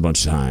inspections a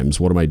bunch of times.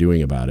 What am I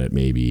doing about it?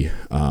 Maybe.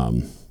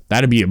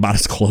 That'd be about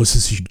as close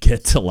as you'd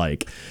get to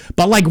like,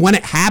 but like when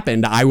it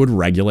happened, I would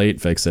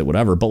regulate, fix it,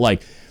 whatever. But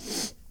like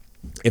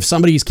if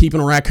somebody's keeping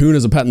a raccoon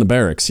as a pet in the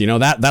barracks,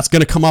 that's going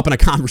to come up in a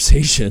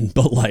conversation.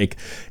 But like,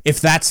 if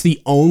that's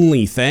the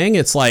only thing,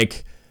 it's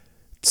like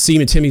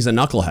Seaman Timmy's a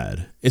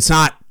knucklehead. It's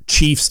not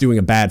chiefs doing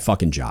a bad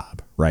fucking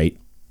job, right?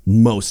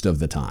 Most of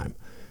the time.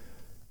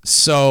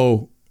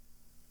 So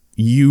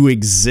you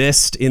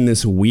exist in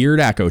this weird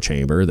echo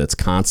chamber that's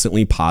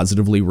constantly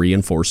positively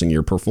reinforcing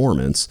your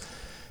performance.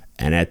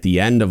 And at the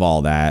end of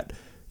all that,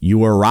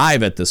 you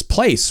arrive at this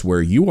place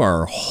where you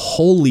are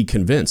wholly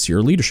convinced you're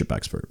a leadership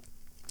expert.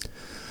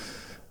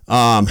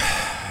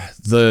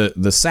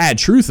 The sad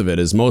truth of it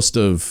is most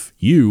of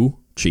you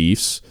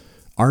chiefs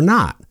are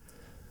not.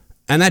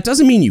 And that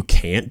doesn't mean you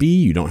can't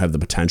be, you don't have the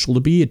potential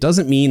to be. It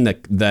doesn't mean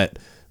that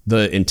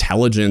the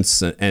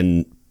intelligence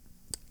and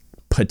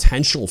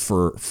potential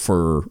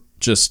for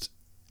just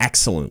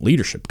excellent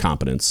leadership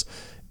competence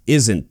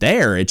isn't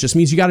there. It just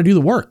means you got to do the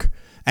work.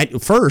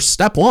 At first,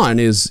 step one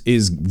is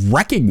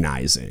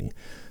recognizing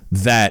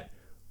that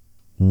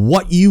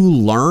what you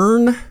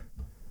learn,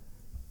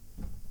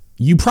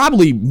 you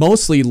probably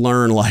mostly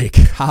learn like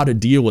how to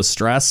deal with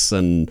stress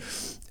and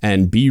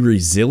be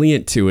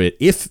resilient to it,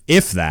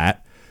 if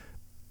that,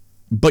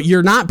 but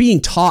you're not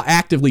being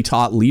actively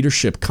taught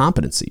leadership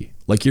competency.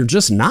 Like you're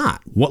just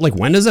not.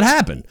 When does it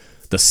happen?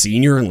 The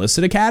Senior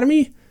Enlisted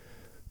Academy?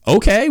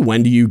 Okay,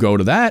 when do you go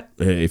to that?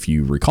 If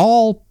you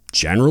recall,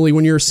 generally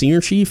when you're a senior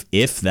chief,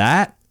 if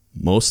that.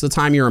 Most of the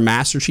time you're a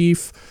master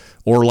chief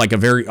or like a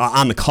very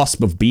on the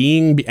cusp of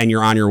being, and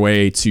you're on your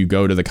way to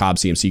go to the COB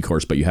CMC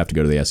course, but you have to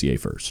go to the SEA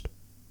first.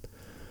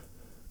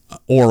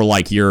 Or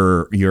like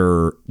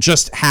you're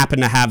just happen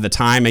to have the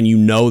time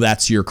and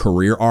that's your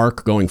career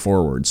arc going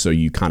forward. So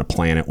you kind of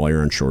plan it while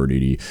you're on shore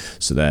duty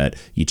so that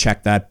you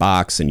check that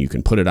box and you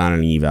can put it on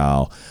an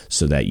eval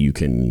so that you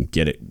can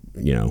get it,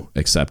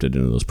 accepted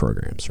into those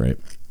programs, right?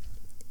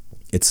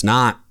 It's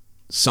not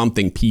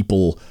something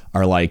people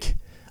are like,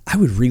 I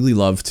would really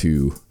love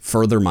to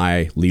further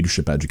my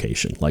leadership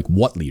education. Like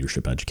what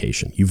leadership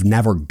education? You've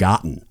never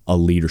gotten a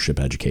leadership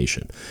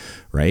education,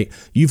 right?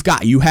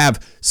 You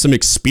have some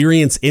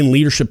experience in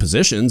leadership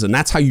positions, and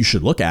that's how you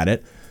should look at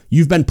it.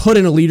 you've been put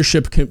in a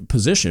leadership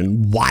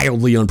position,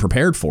 wildly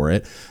unprepared for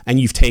it, and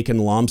you've taken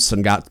lumps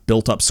and got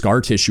built up scar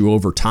tissue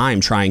over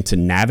time trying to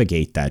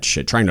navigate that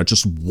shit, trying to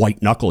just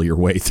white knuckle your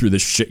way through the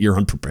shit you're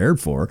unprepared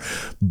for.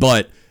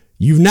 But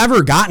you've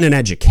never gotten an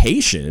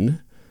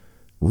education,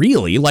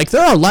 really. Like,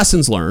 there are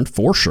lessons learned,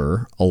 for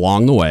sure,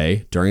 along the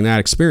way during that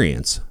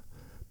experience.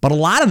 But a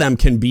lot of them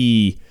can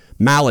be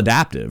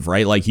maladaptive,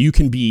 right? Like, you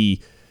can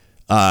be...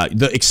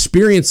 the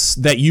experience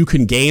that you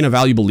can gain a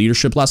valuable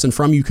leadership lesson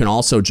from, you can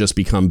also just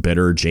become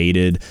bitter,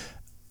 jaded,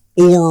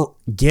 or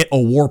get a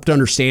warped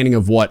understanding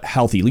of what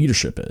healthy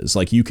leadership is.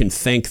 Like, you can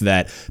think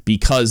that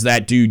because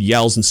that dude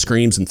yells and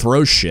screams and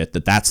throws shit,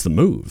 that's the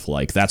move.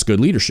 Like, that's good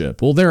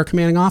leadership. Well, they're a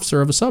commanding officer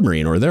of a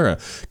submarine, or they're a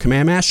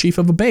command master chief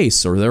of a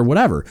base, or they're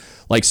whatever.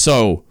 Like,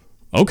 so,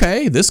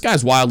 okay, this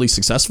guy's wildly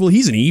successful.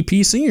 He's an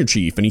EP senior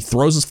chief, and he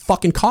throws his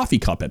fucking coffee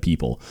cup at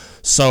people.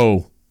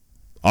 So,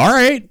 all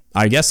right,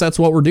 I guess that's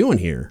what we're doing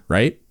here,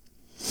 right?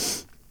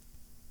 It's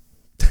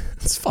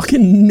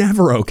fucking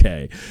never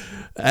okay.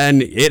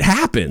 And it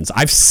happens.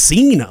 I've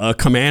seen a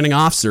commanding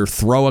officer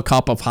throw a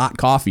cup of hot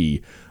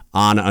coffee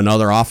on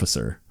another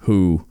officer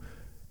who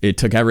it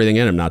took everything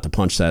in him not to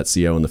punch that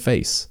CO in the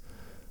face.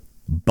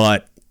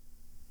 But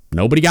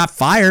nobody got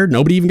fired.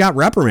 Nobody even got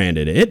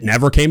reprimanded. It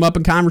never came up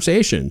in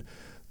conversation.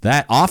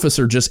 That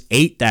officer just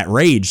ate that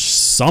rage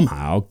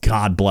somehow.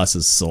 God bless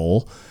his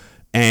soul.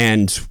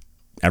 And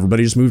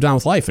everybody just moved on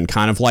with life and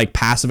kind of like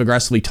passive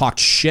aggressively talked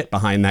shit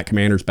behind that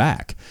commander's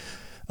back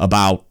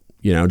about,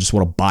 just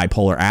what a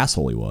bipolar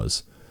asshole he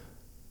was.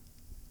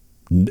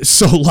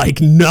 So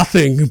like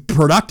nothing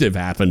productive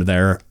happened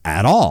there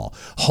at all.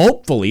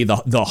 Hopefully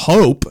the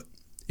hope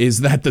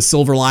is that the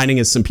silver lining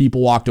is some people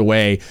walked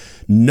away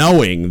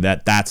knowing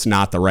that that's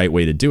not the right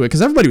way to do it,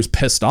 because everybody was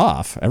pissed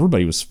off.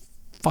 Everybody was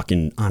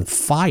fucking on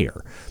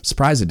fire. I'm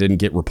surprised it didn't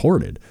get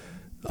reported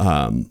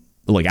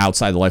like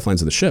outside the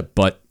lifelines of the ship,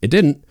 but it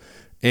didn't.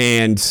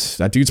 And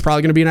that dude's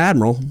probably going to be an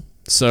admiral.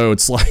 So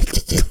it's like,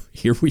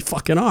 here we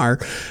fucking are.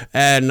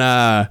 And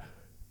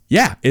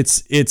yeah,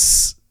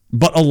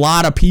 but a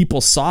lot of people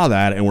saw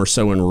that and were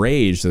so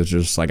enraged that it's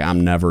just like,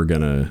 I'm never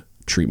going to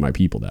treat my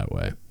people that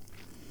way.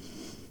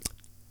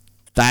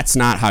 That's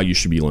not how you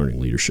should be learning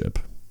leadership.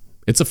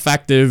 It's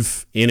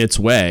effective in its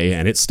way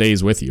and it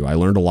stays with you. I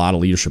learned a lot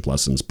of leadership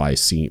lessons by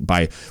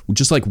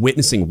just like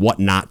witnessing what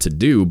not to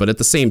do. But at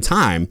the same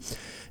time,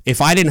 if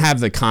I didn't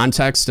have the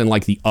context and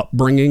like the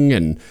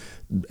upbringing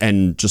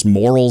and just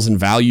morals and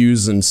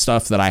values and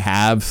stuff that I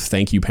have,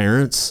 thank you,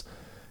 parents,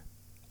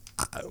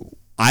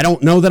 I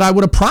don't know that I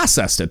would have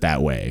processed it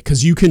that way,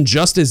 because you can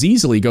just as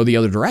easily go the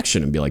other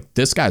direction and be like,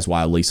 this guy's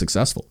wildly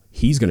successful.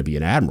 He's going to be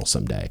an admiral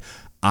someday.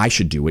 I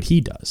should do what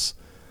he does.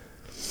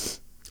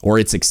 Or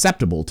it's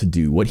acceptable to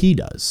do what he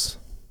does.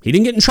 He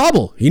didn't get in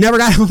trouble. He never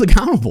got held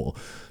accountable.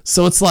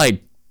 So it's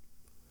like,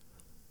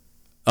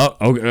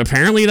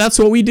 apparently that's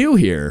what we do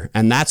here.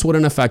 And that's what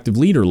an effective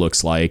leader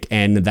looks like.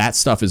 And that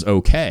stuff is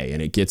okay.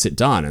 And it gets it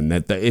done. And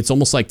that it's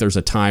almost like there's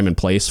a time and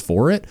place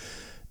for it.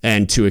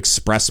 And to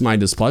express my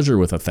displeasure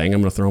with a thing,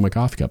 I'm going to throw my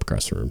coffee cup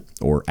across the room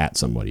or at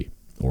somebody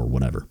or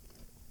whatever.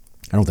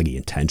 I don't think he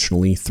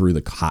intentionally threw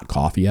the hot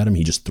coffee at him.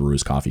 He just threw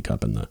his coffee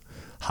cup and the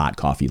hot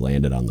coffee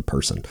landed on the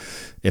person.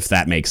 If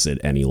that makes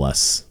it any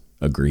less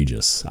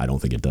egregious, I don't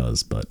think it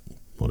does, but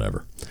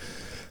whatever.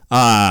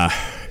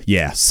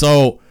 Yeah.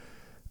 So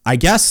I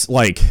guess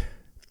like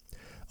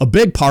a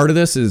big part of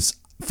this is,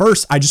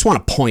 first, I just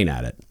want to point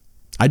at it.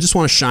 I just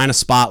want to shine a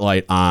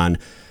spotlight on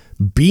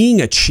being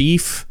a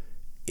chief.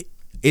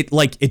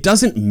 It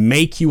doesn't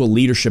make you a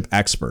leadership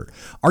expert.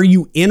 Are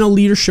you in a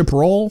leadership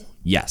role?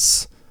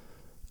 Yes.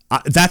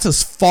 That's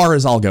as far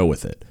as I'll go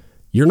with it.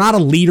 You're not a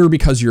leader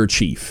because you're a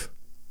chief.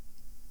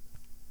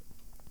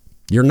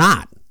 You're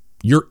not.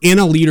 You're in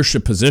a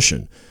leadership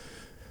position.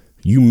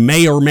 You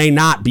may or may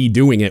not be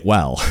doing it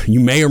well.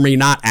 You may or may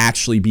not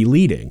actually be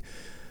leading.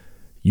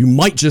 You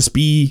might just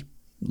be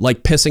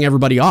like pissing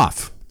everybody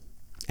off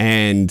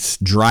and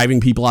driving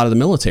people out of the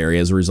military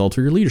as a result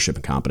of your leadership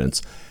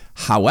incompetence.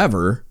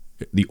 However,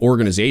 the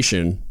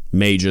organization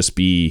may just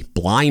be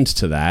blind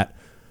to that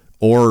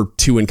or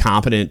too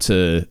incompetent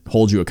to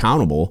hold you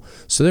accountable.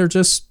 So they're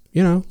just,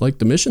 like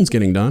the mission's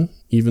getting done,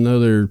 even though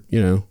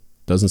they're,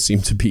 doesn't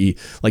seem to be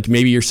like,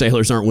 maybe your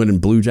sailors aren't winning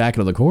blue jacket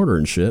of the quarter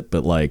and shit.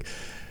 But like,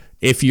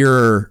 if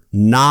you're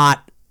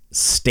not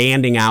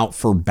standing out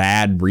for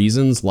bad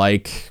reasons,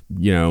 like,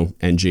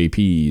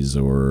 NJPs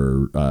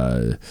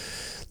or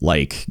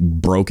like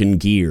broken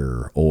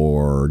gear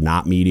or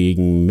not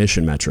meeting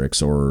mission metrics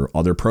or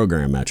other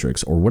program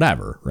metrics or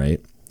whatever,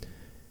 right?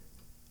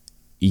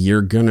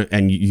 You're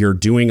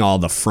doing all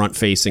the front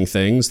facing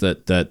things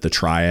that the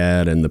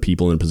triad and the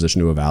people in a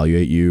position to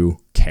evaluate you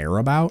care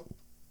about.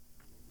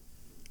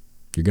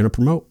 You're going to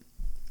promote.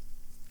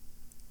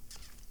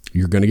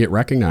 You're going to get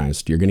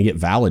recognized. You're going to get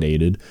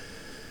validated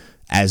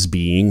as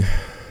being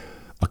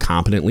a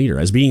competent leader,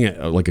 as being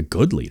a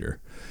good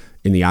leader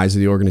in the eyes of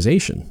the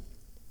organization.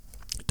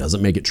 It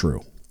doesn't make it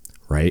true,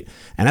 right?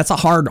 And that's a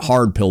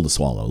hard pill to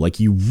swallow. Like,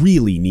 you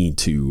really need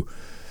to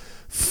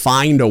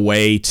find a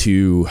way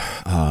to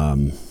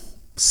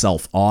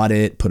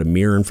self-audit, put a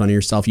mirror in front of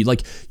yourself. You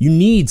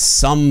need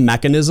some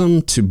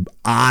mechanism to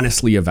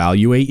honestly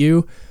evaluate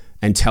you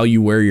and tell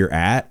you where you're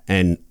at.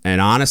 And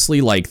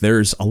honestly, like,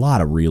 there's a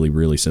lot of really,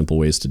 really simple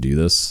ways to do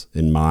this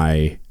in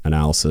my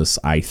analysis.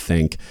 I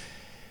think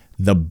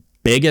the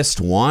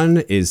biggest one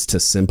is to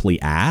simply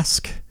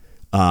ask.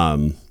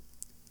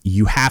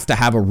 You have to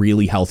have a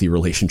really healthy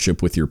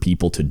relationship with your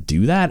people to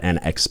do that and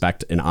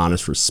expect an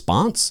honest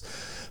response.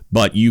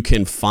 But you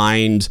can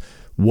find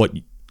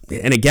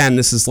and again,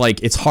 this is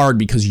like, it's hard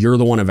because you're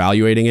the one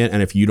evaluating it.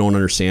 And if you don't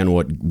understand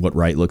what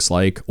right looks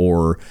like,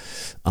 or,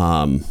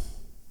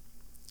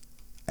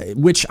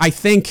 which I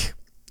think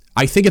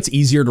it's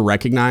easier to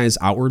recognize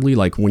outwardly.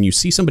 Like, when you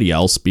see somebody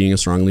else being a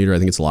strong leader, I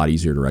think it's a lot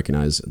easier to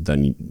recognize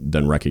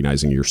than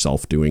recognizing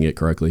yourself doing it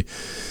correctly.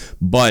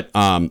 But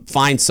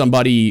find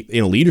somebody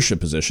in a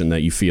leadership position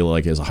that you feel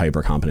like is a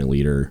hyper competent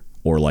leader,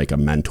 or like a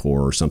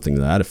mentor or something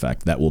to that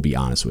effect, that will be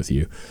honest with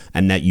you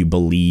and that you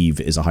believe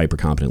is a hyper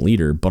competent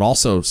leader. But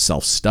also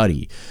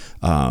self-study.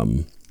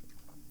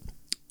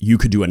 You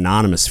could do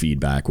anonymous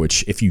feedback,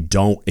 which if you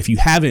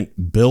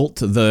haven't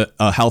built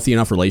a healthy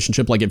enough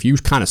relationship, like if you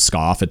kind of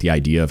scoff at the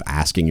idea of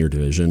asking your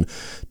division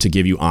to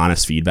give you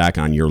honest feedback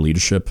on your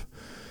leadership,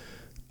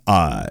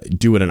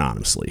 do it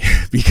anonymously,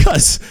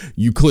 because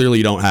you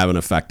clearly don't have an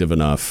effective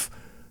enough,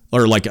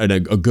 or like a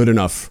good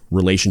enough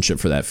relationship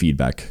for that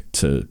feedback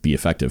to be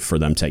effective for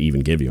them to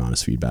even give you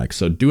honest feedback.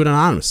 So do it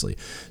anonymously.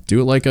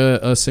 Do it like a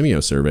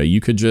Simeo survey.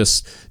 You could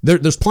just,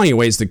 there's plenty of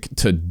ways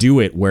to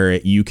do it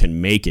where you can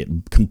make it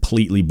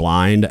completely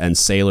blind, and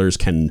sailors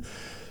can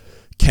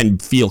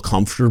feel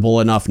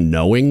comfortable enough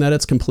knowing that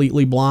it's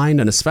completely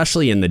blind. And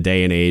especially in the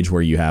day and age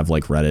where you have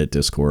like Reddit,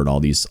 Discord, all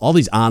these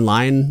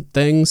online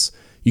things,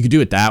 you could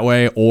do it that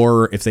way.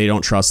 Or if they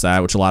don't trust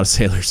that, which a lot of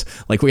sailors,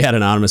 like, we had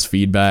anonymous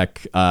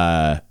feedback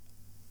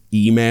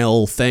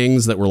email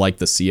things that were like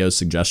the CO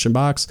suggestion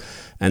box,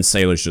 and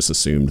sailors just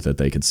assumed that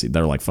they could see.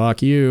 They're like,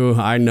 fuck you,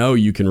 I know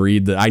you can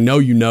read that, I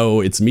know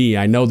it's me,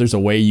 I know there's a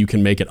way you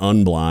can make it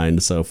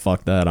unblind, so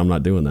fuck that, I'm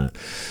not doing that.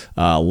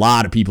 A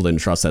lot of people didn't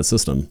trust that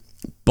system.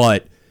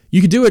 But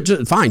you could do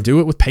it fine. Do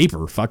it with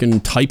paper.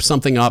 Fucking type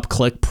something up,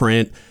 click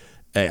print.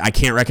 I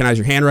can't recognize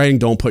your handwriting,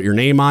 don't put your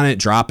name on it,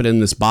 drop it in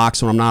this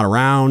box when I'm not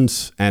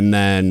around, and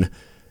then,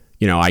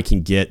 I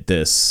can get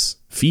this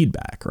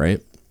feedback,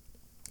 right?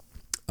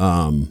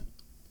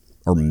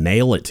 Or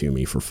mail it to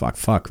me, for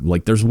fuck.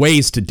 Like, there's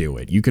ways to do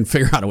it. You can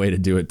figure out a way to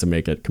do it to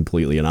make it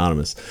completely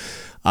anonymous.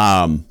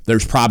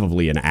 There's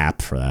probably an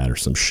app for that or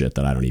some shit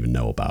that I don't even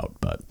know about,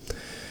 but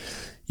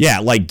yeah,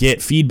 like,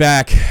 get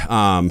feedback,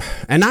 and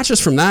not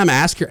just from them.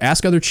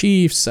 Ask other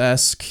chiefs,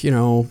 ask,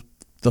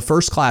 the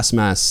first class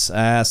mess,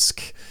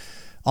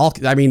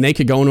 they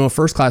could go into a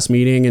first class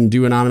meeting and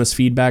do anonymous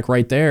feedback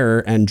right there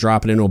and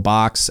drop it into a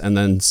box. And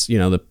then,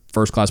 the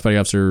first class petty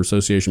officer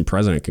association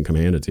president can come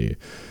hand it to you.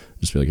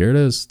 Just be like, here it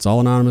is. It's all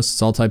anonymous.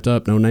 It's all typed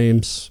up. No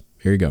names.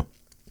 Here you go.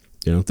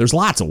 There's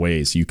lots of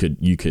ways you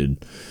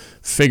could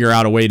figure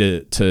out a way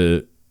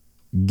to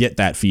get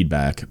that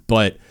feedback,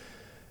 but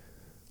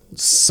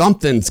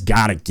something's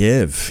gotta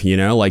give,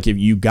 like, if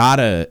you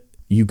gotta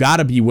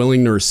be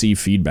willing to receive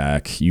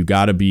feedback. You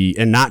gotta be,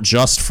 and not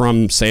just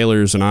from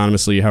sailors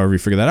anonymously, however you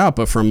figure that out,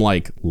 but from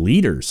like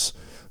leaders,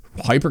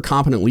 hyper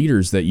competent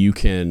leaders that you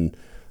can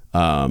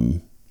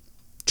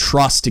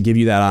trust to give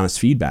you that honest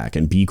feedback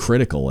and be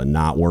critical and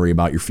not worry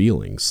about your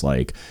feelings.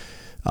 Like,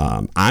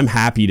 I'm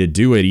happy to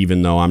do it,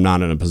 even though I'm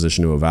not in a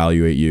position to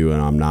evaluate you,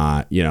 and I'm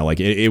not,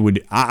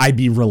 I'd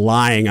be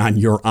relying on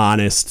your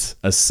honest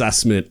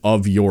assessment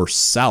of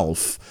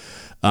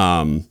yourself.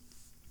 And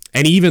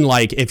even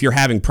like, if you're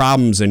having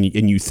problems and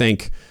you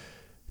think,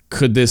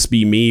 could this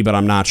be me, but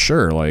I'm not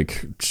sure,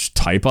 like,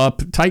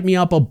 type me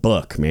up a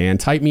book, man.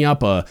 Type me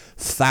up a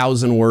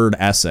 1,000-word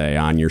essay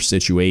on your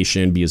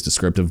situation. Be as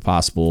descriptive as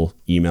possible.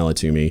 Email it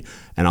to me,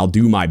 and I'll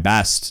do my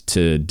best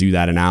to do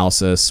that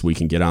analysis. We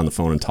can get on the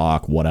phone and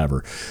talk,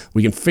 whatever.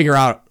 We can figure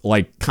out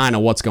like kind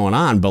of what's going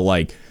on, but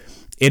like,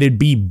 it'd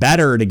be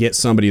better to get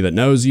somebody that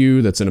knows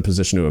you, that's in a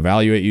position to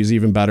evaluate you, is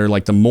even better.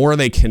 Like, the more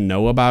they can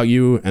know about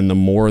you and the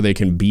more they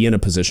can be in a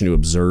position to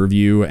observe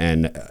you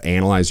and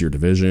analyze your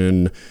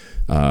division,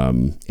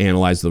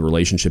 analyze the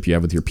relationship you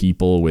have with your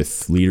people,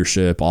 with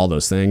leadership, all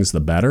those things, the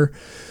better.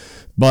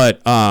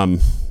 But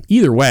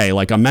either way,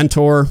 like a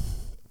mentor,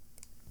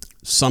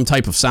 some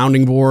type of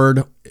sounding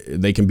board,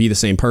 they can be the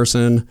same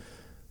person.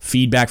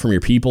 Feedback from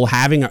your people,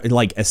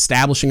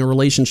 establishing a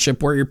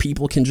relationship where your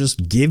people can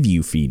just give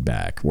you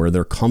feedback, where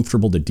they're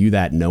comfortable to do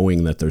that,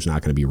 knowing that there's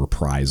not going to be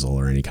reprisal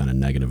or any kind of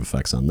negative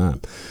effects on them.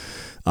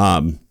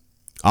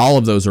 All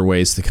of those are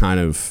ways to kind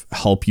of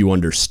help you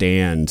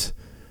understand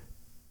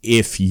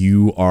if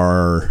you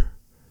are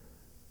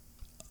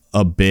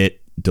a bit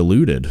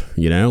deluded,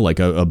 like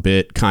a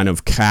bit kind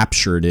of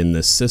captured in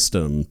this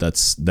system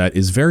that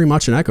is very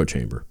much an echo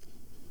chamber.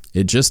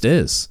 It just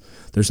is.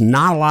 There's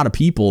not a lot of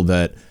people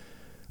that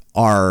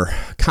are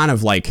kind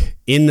of like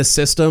in the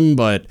system,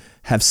 but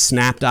have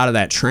snapped out of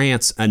that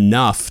trance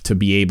enough to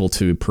be able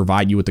to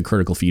provide you with the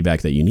critical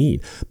feedback that you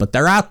need. But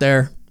they're out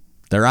there.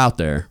 They're out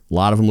there. A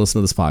lot of them listen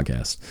to this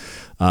podcast.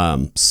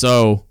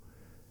 So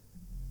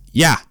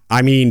yeah,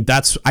 I mean,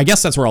 I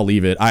guess that's where I'll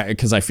leave it,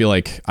 because I feel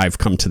like I've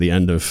come to the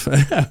end of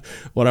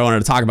what I wanted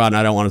to talk about, and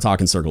I don't want to talk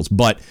in circles.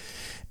 But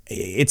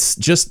it's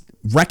just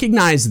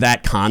recognize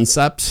that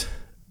concept,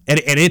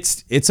 and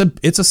it's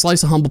a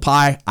slice of humble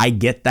pie. I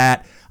get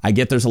that. I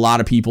get there's a lot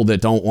of people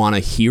that don't want to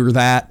hear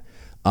that,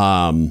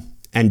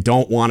 and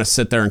don't want to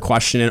sit there and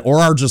question it, or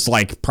are just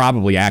like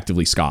probably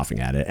actively scoffing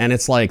at it. And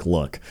it's like,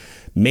 look,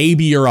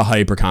 maybe you're a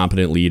hyper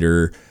competent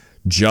leader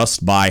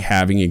just by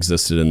having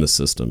existed in the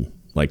system.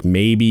 Like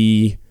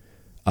maybe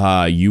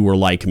you were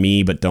like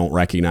me, but don't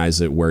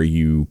recognize it, where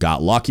you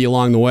got lucky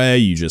along the way.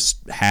 You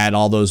just had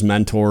all those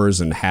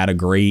mentors and had a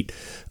great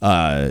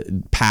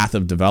path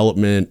of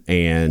development,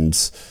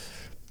 and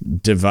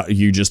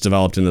you just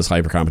developed in this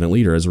hyper competent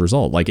leader as a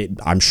result. Like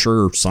I'm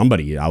sure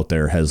somebody out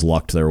there has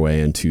lucked their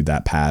way into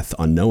that path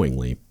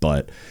unknowingly,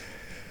 but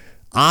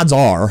odds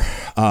are,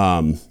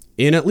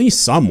 in at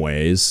least some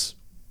ways,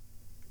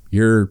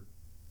 you're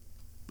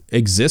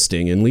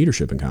existing in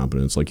leadership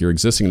incompetence. Like you're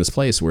existing in this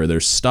place where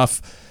there's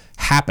stuff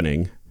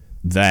happening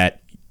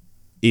that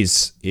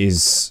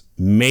is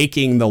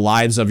making the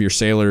lives of your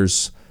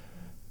sailors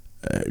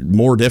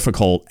more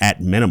difficult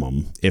at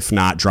minimum, if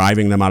not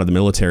driving them out of the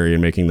military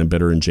and making them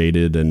bitter and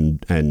jaded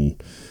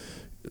and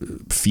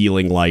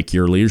feeling like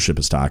your leadership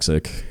is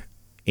toxic.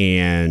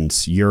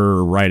 And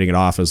you're writing it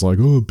off as like,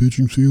 oh, a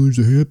bitching sailor's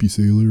a happy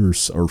sailor,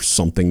 or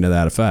something to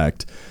that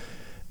effect.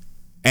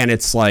 And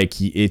it's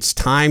like, it's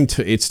time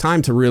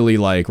to really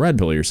like red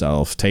pill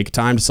yourself, take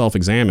time to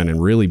self-examine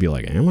and really be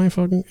like, am I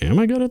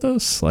good at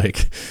this?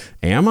 Like,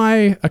 am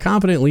I a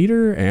competent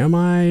leader? Am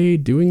I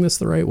doing this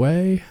the right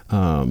way?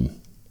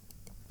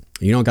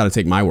 You don't got to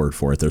take my word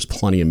for it. There's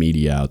plenty of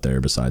media out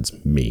there besides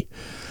me.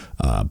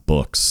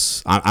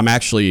 Books. I'm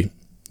actually,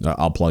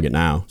 I'll plug it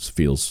now. It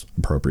feels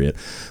appropriate.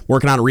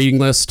 Working on a reading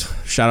list.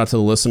 Shout out to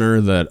the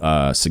listener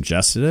that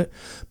suggested it.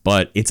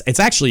 But it's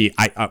actually,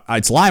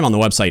 it's live on the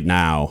website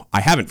now.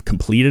 I haven't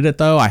completed it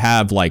though. I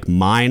have like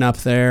mine up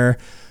there.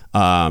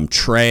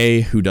 Trey,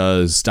 who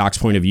does Doc's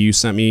Point of View,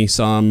 sent me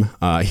some.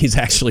 He's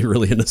actually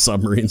really into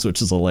submarines,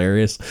 which is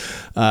hilarious.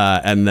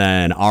 And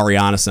then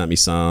Ariana sent me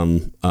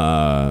some.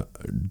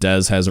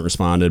 Des hasn't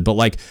responded, but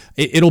like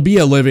it'll be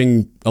a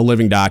living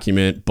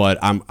document. But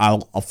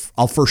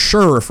I'll for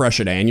sure refresh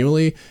it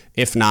annually,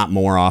 if not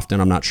more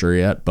often. I'm not sure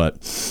yet,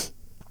 but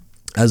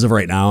as of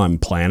right now, I'm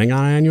planning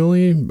on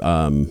annually.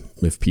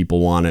 If people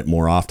want it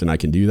more often, I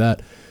can do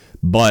that.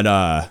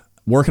 But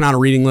working on a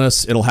reading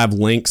list. It'll have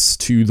links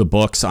to the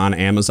books on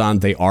Amazon.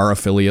 They are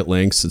affiliate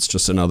links. It's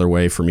just another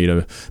way for me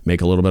to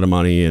make a little bit of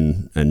money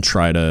and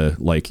try to,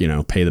 like, you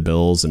know, pay the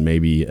bills, and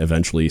maybe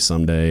eventually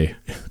someday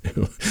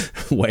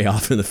way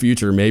off in the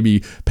future,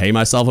 maybe pay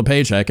myself a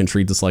paycheck and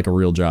treat this like a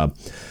real job.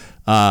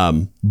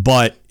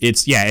 But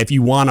it's, yeah, if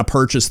you want to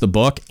purchase the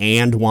book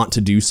and want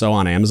to do so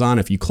on Amazon,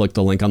 if you click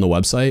the link on the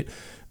website,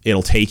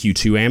 it'll take you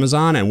to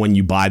Amazon. And when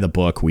you buy the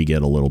book, we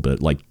get a little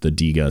bit, like the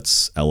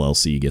D-Guts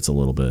LLC gets a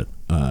little bit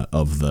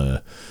of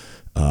the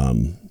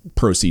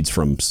proceeds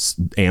from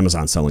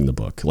Amazon selling the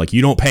book. Like,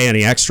 you don't pay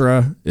any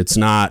extra. It's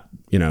not,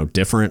 you know,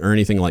 different or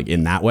anything like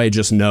in that way.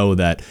 Just know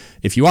that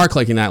if you are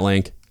clicking that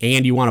link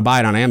and you want to buy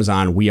it on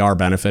Amazon, we are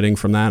benefiting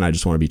from that. And I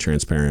just want to be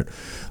transparent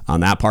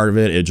on that part of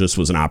it. It just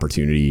was an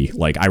opportunity.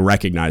 Like, I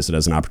recognized it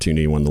as an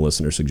opportunity when the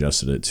listener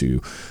suggested it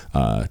to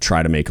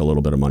try to make a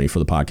little bit of money for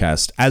the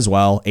podcast as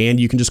well. And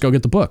you can just go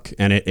get the book,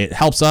 and it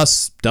helps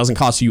us. Doesn't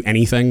cost you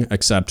anything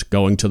except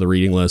going to the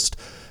reading list,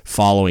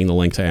 following the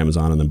link to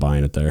Amazon, and then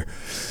buying it there.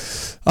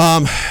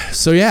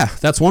 So yeah,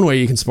 that's one way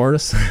you can support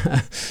us.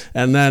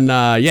 And then,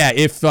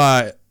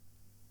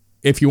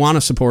 if you want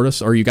to support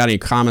us, or you got any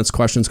comments,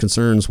 questions,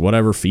 concerns,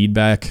 whatever,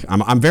 feedback,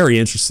 I'm very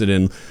interested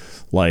in,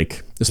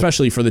 like,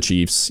 especially for the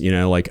Chiefs, you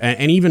know, like,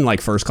 and even like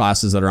first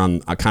classes that are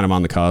on kind of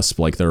on the cusp,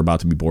 like they're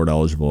about to be board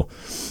eligible.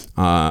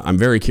 I'm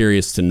very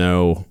curious to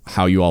know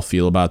how you all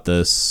feel about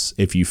this,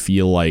 if you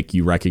feel like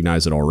you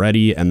recognize it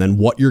already, and then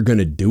what you're going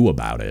to do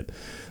about it.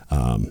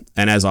 And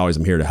as always,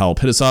 I'm here to help.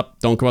 Hit us up.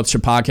 Don't Give Up the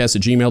Ship Podcast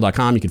at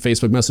gmail.com. You can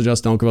Facebook message us,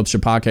 Don't Give Up the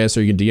Ship Podcast,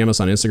 or you can DM us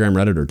on Instagram,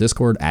 Reddit, or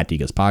Discord at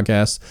DGUTS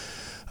Podcast.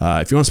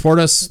 If you want to support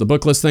us, the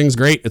book list thing's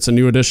great. It's a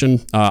new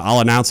edition. I'll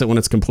announce it when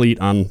it's complete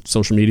on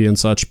social media and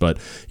such, but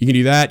you can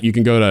do that. You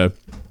can go to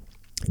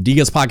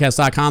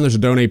dgutspodcast.com. There's a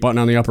donate button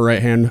on the upper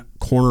right-hand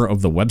corner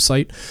of the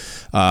website.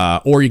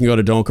 Or you can go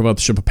to Don't Give Up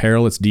the Ship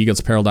Apparel. It's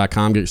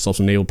dgutsapparel.com. Get yourself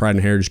some naval pride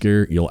and heritage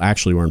gear you'll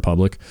actually wear in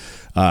public.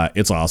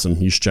 It's awesome.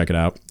 You should check it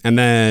out. And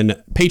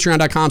then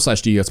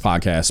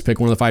patreon.com/dgutspodcast. Pick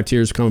one of the 5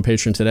 tiers, become a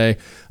patron today.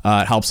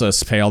 It helps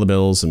us pay all the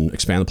bills and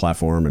expand the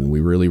platform, and we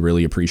really,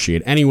 really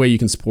appreciate any way you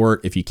can support.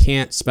 If you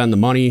can't spend the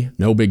money,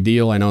 no big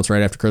deal. I know it's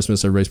right after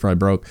Christmas. Everybody's probably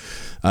broke.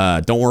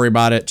 Don't worry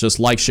about it. Just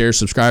like, share,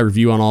 subscribe,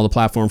 review on all the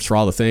platforms for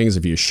all the things.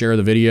 If you share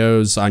the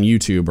videos on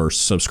YouTube or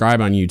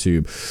subscribe on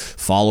YouTube,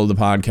 follow the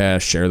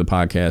podcast, share the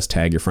podcast,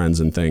 tag your friends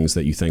in things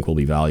that you think will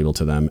be valuable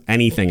to them.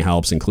 Anything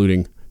helps,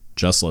 including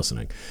just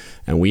listening.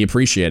 And we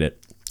appreciate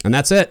it. And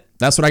that's it.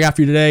 That's what I got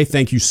for you today.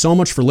 Thank you so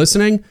much for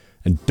listening,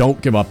 and don't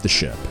give up the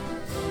ship.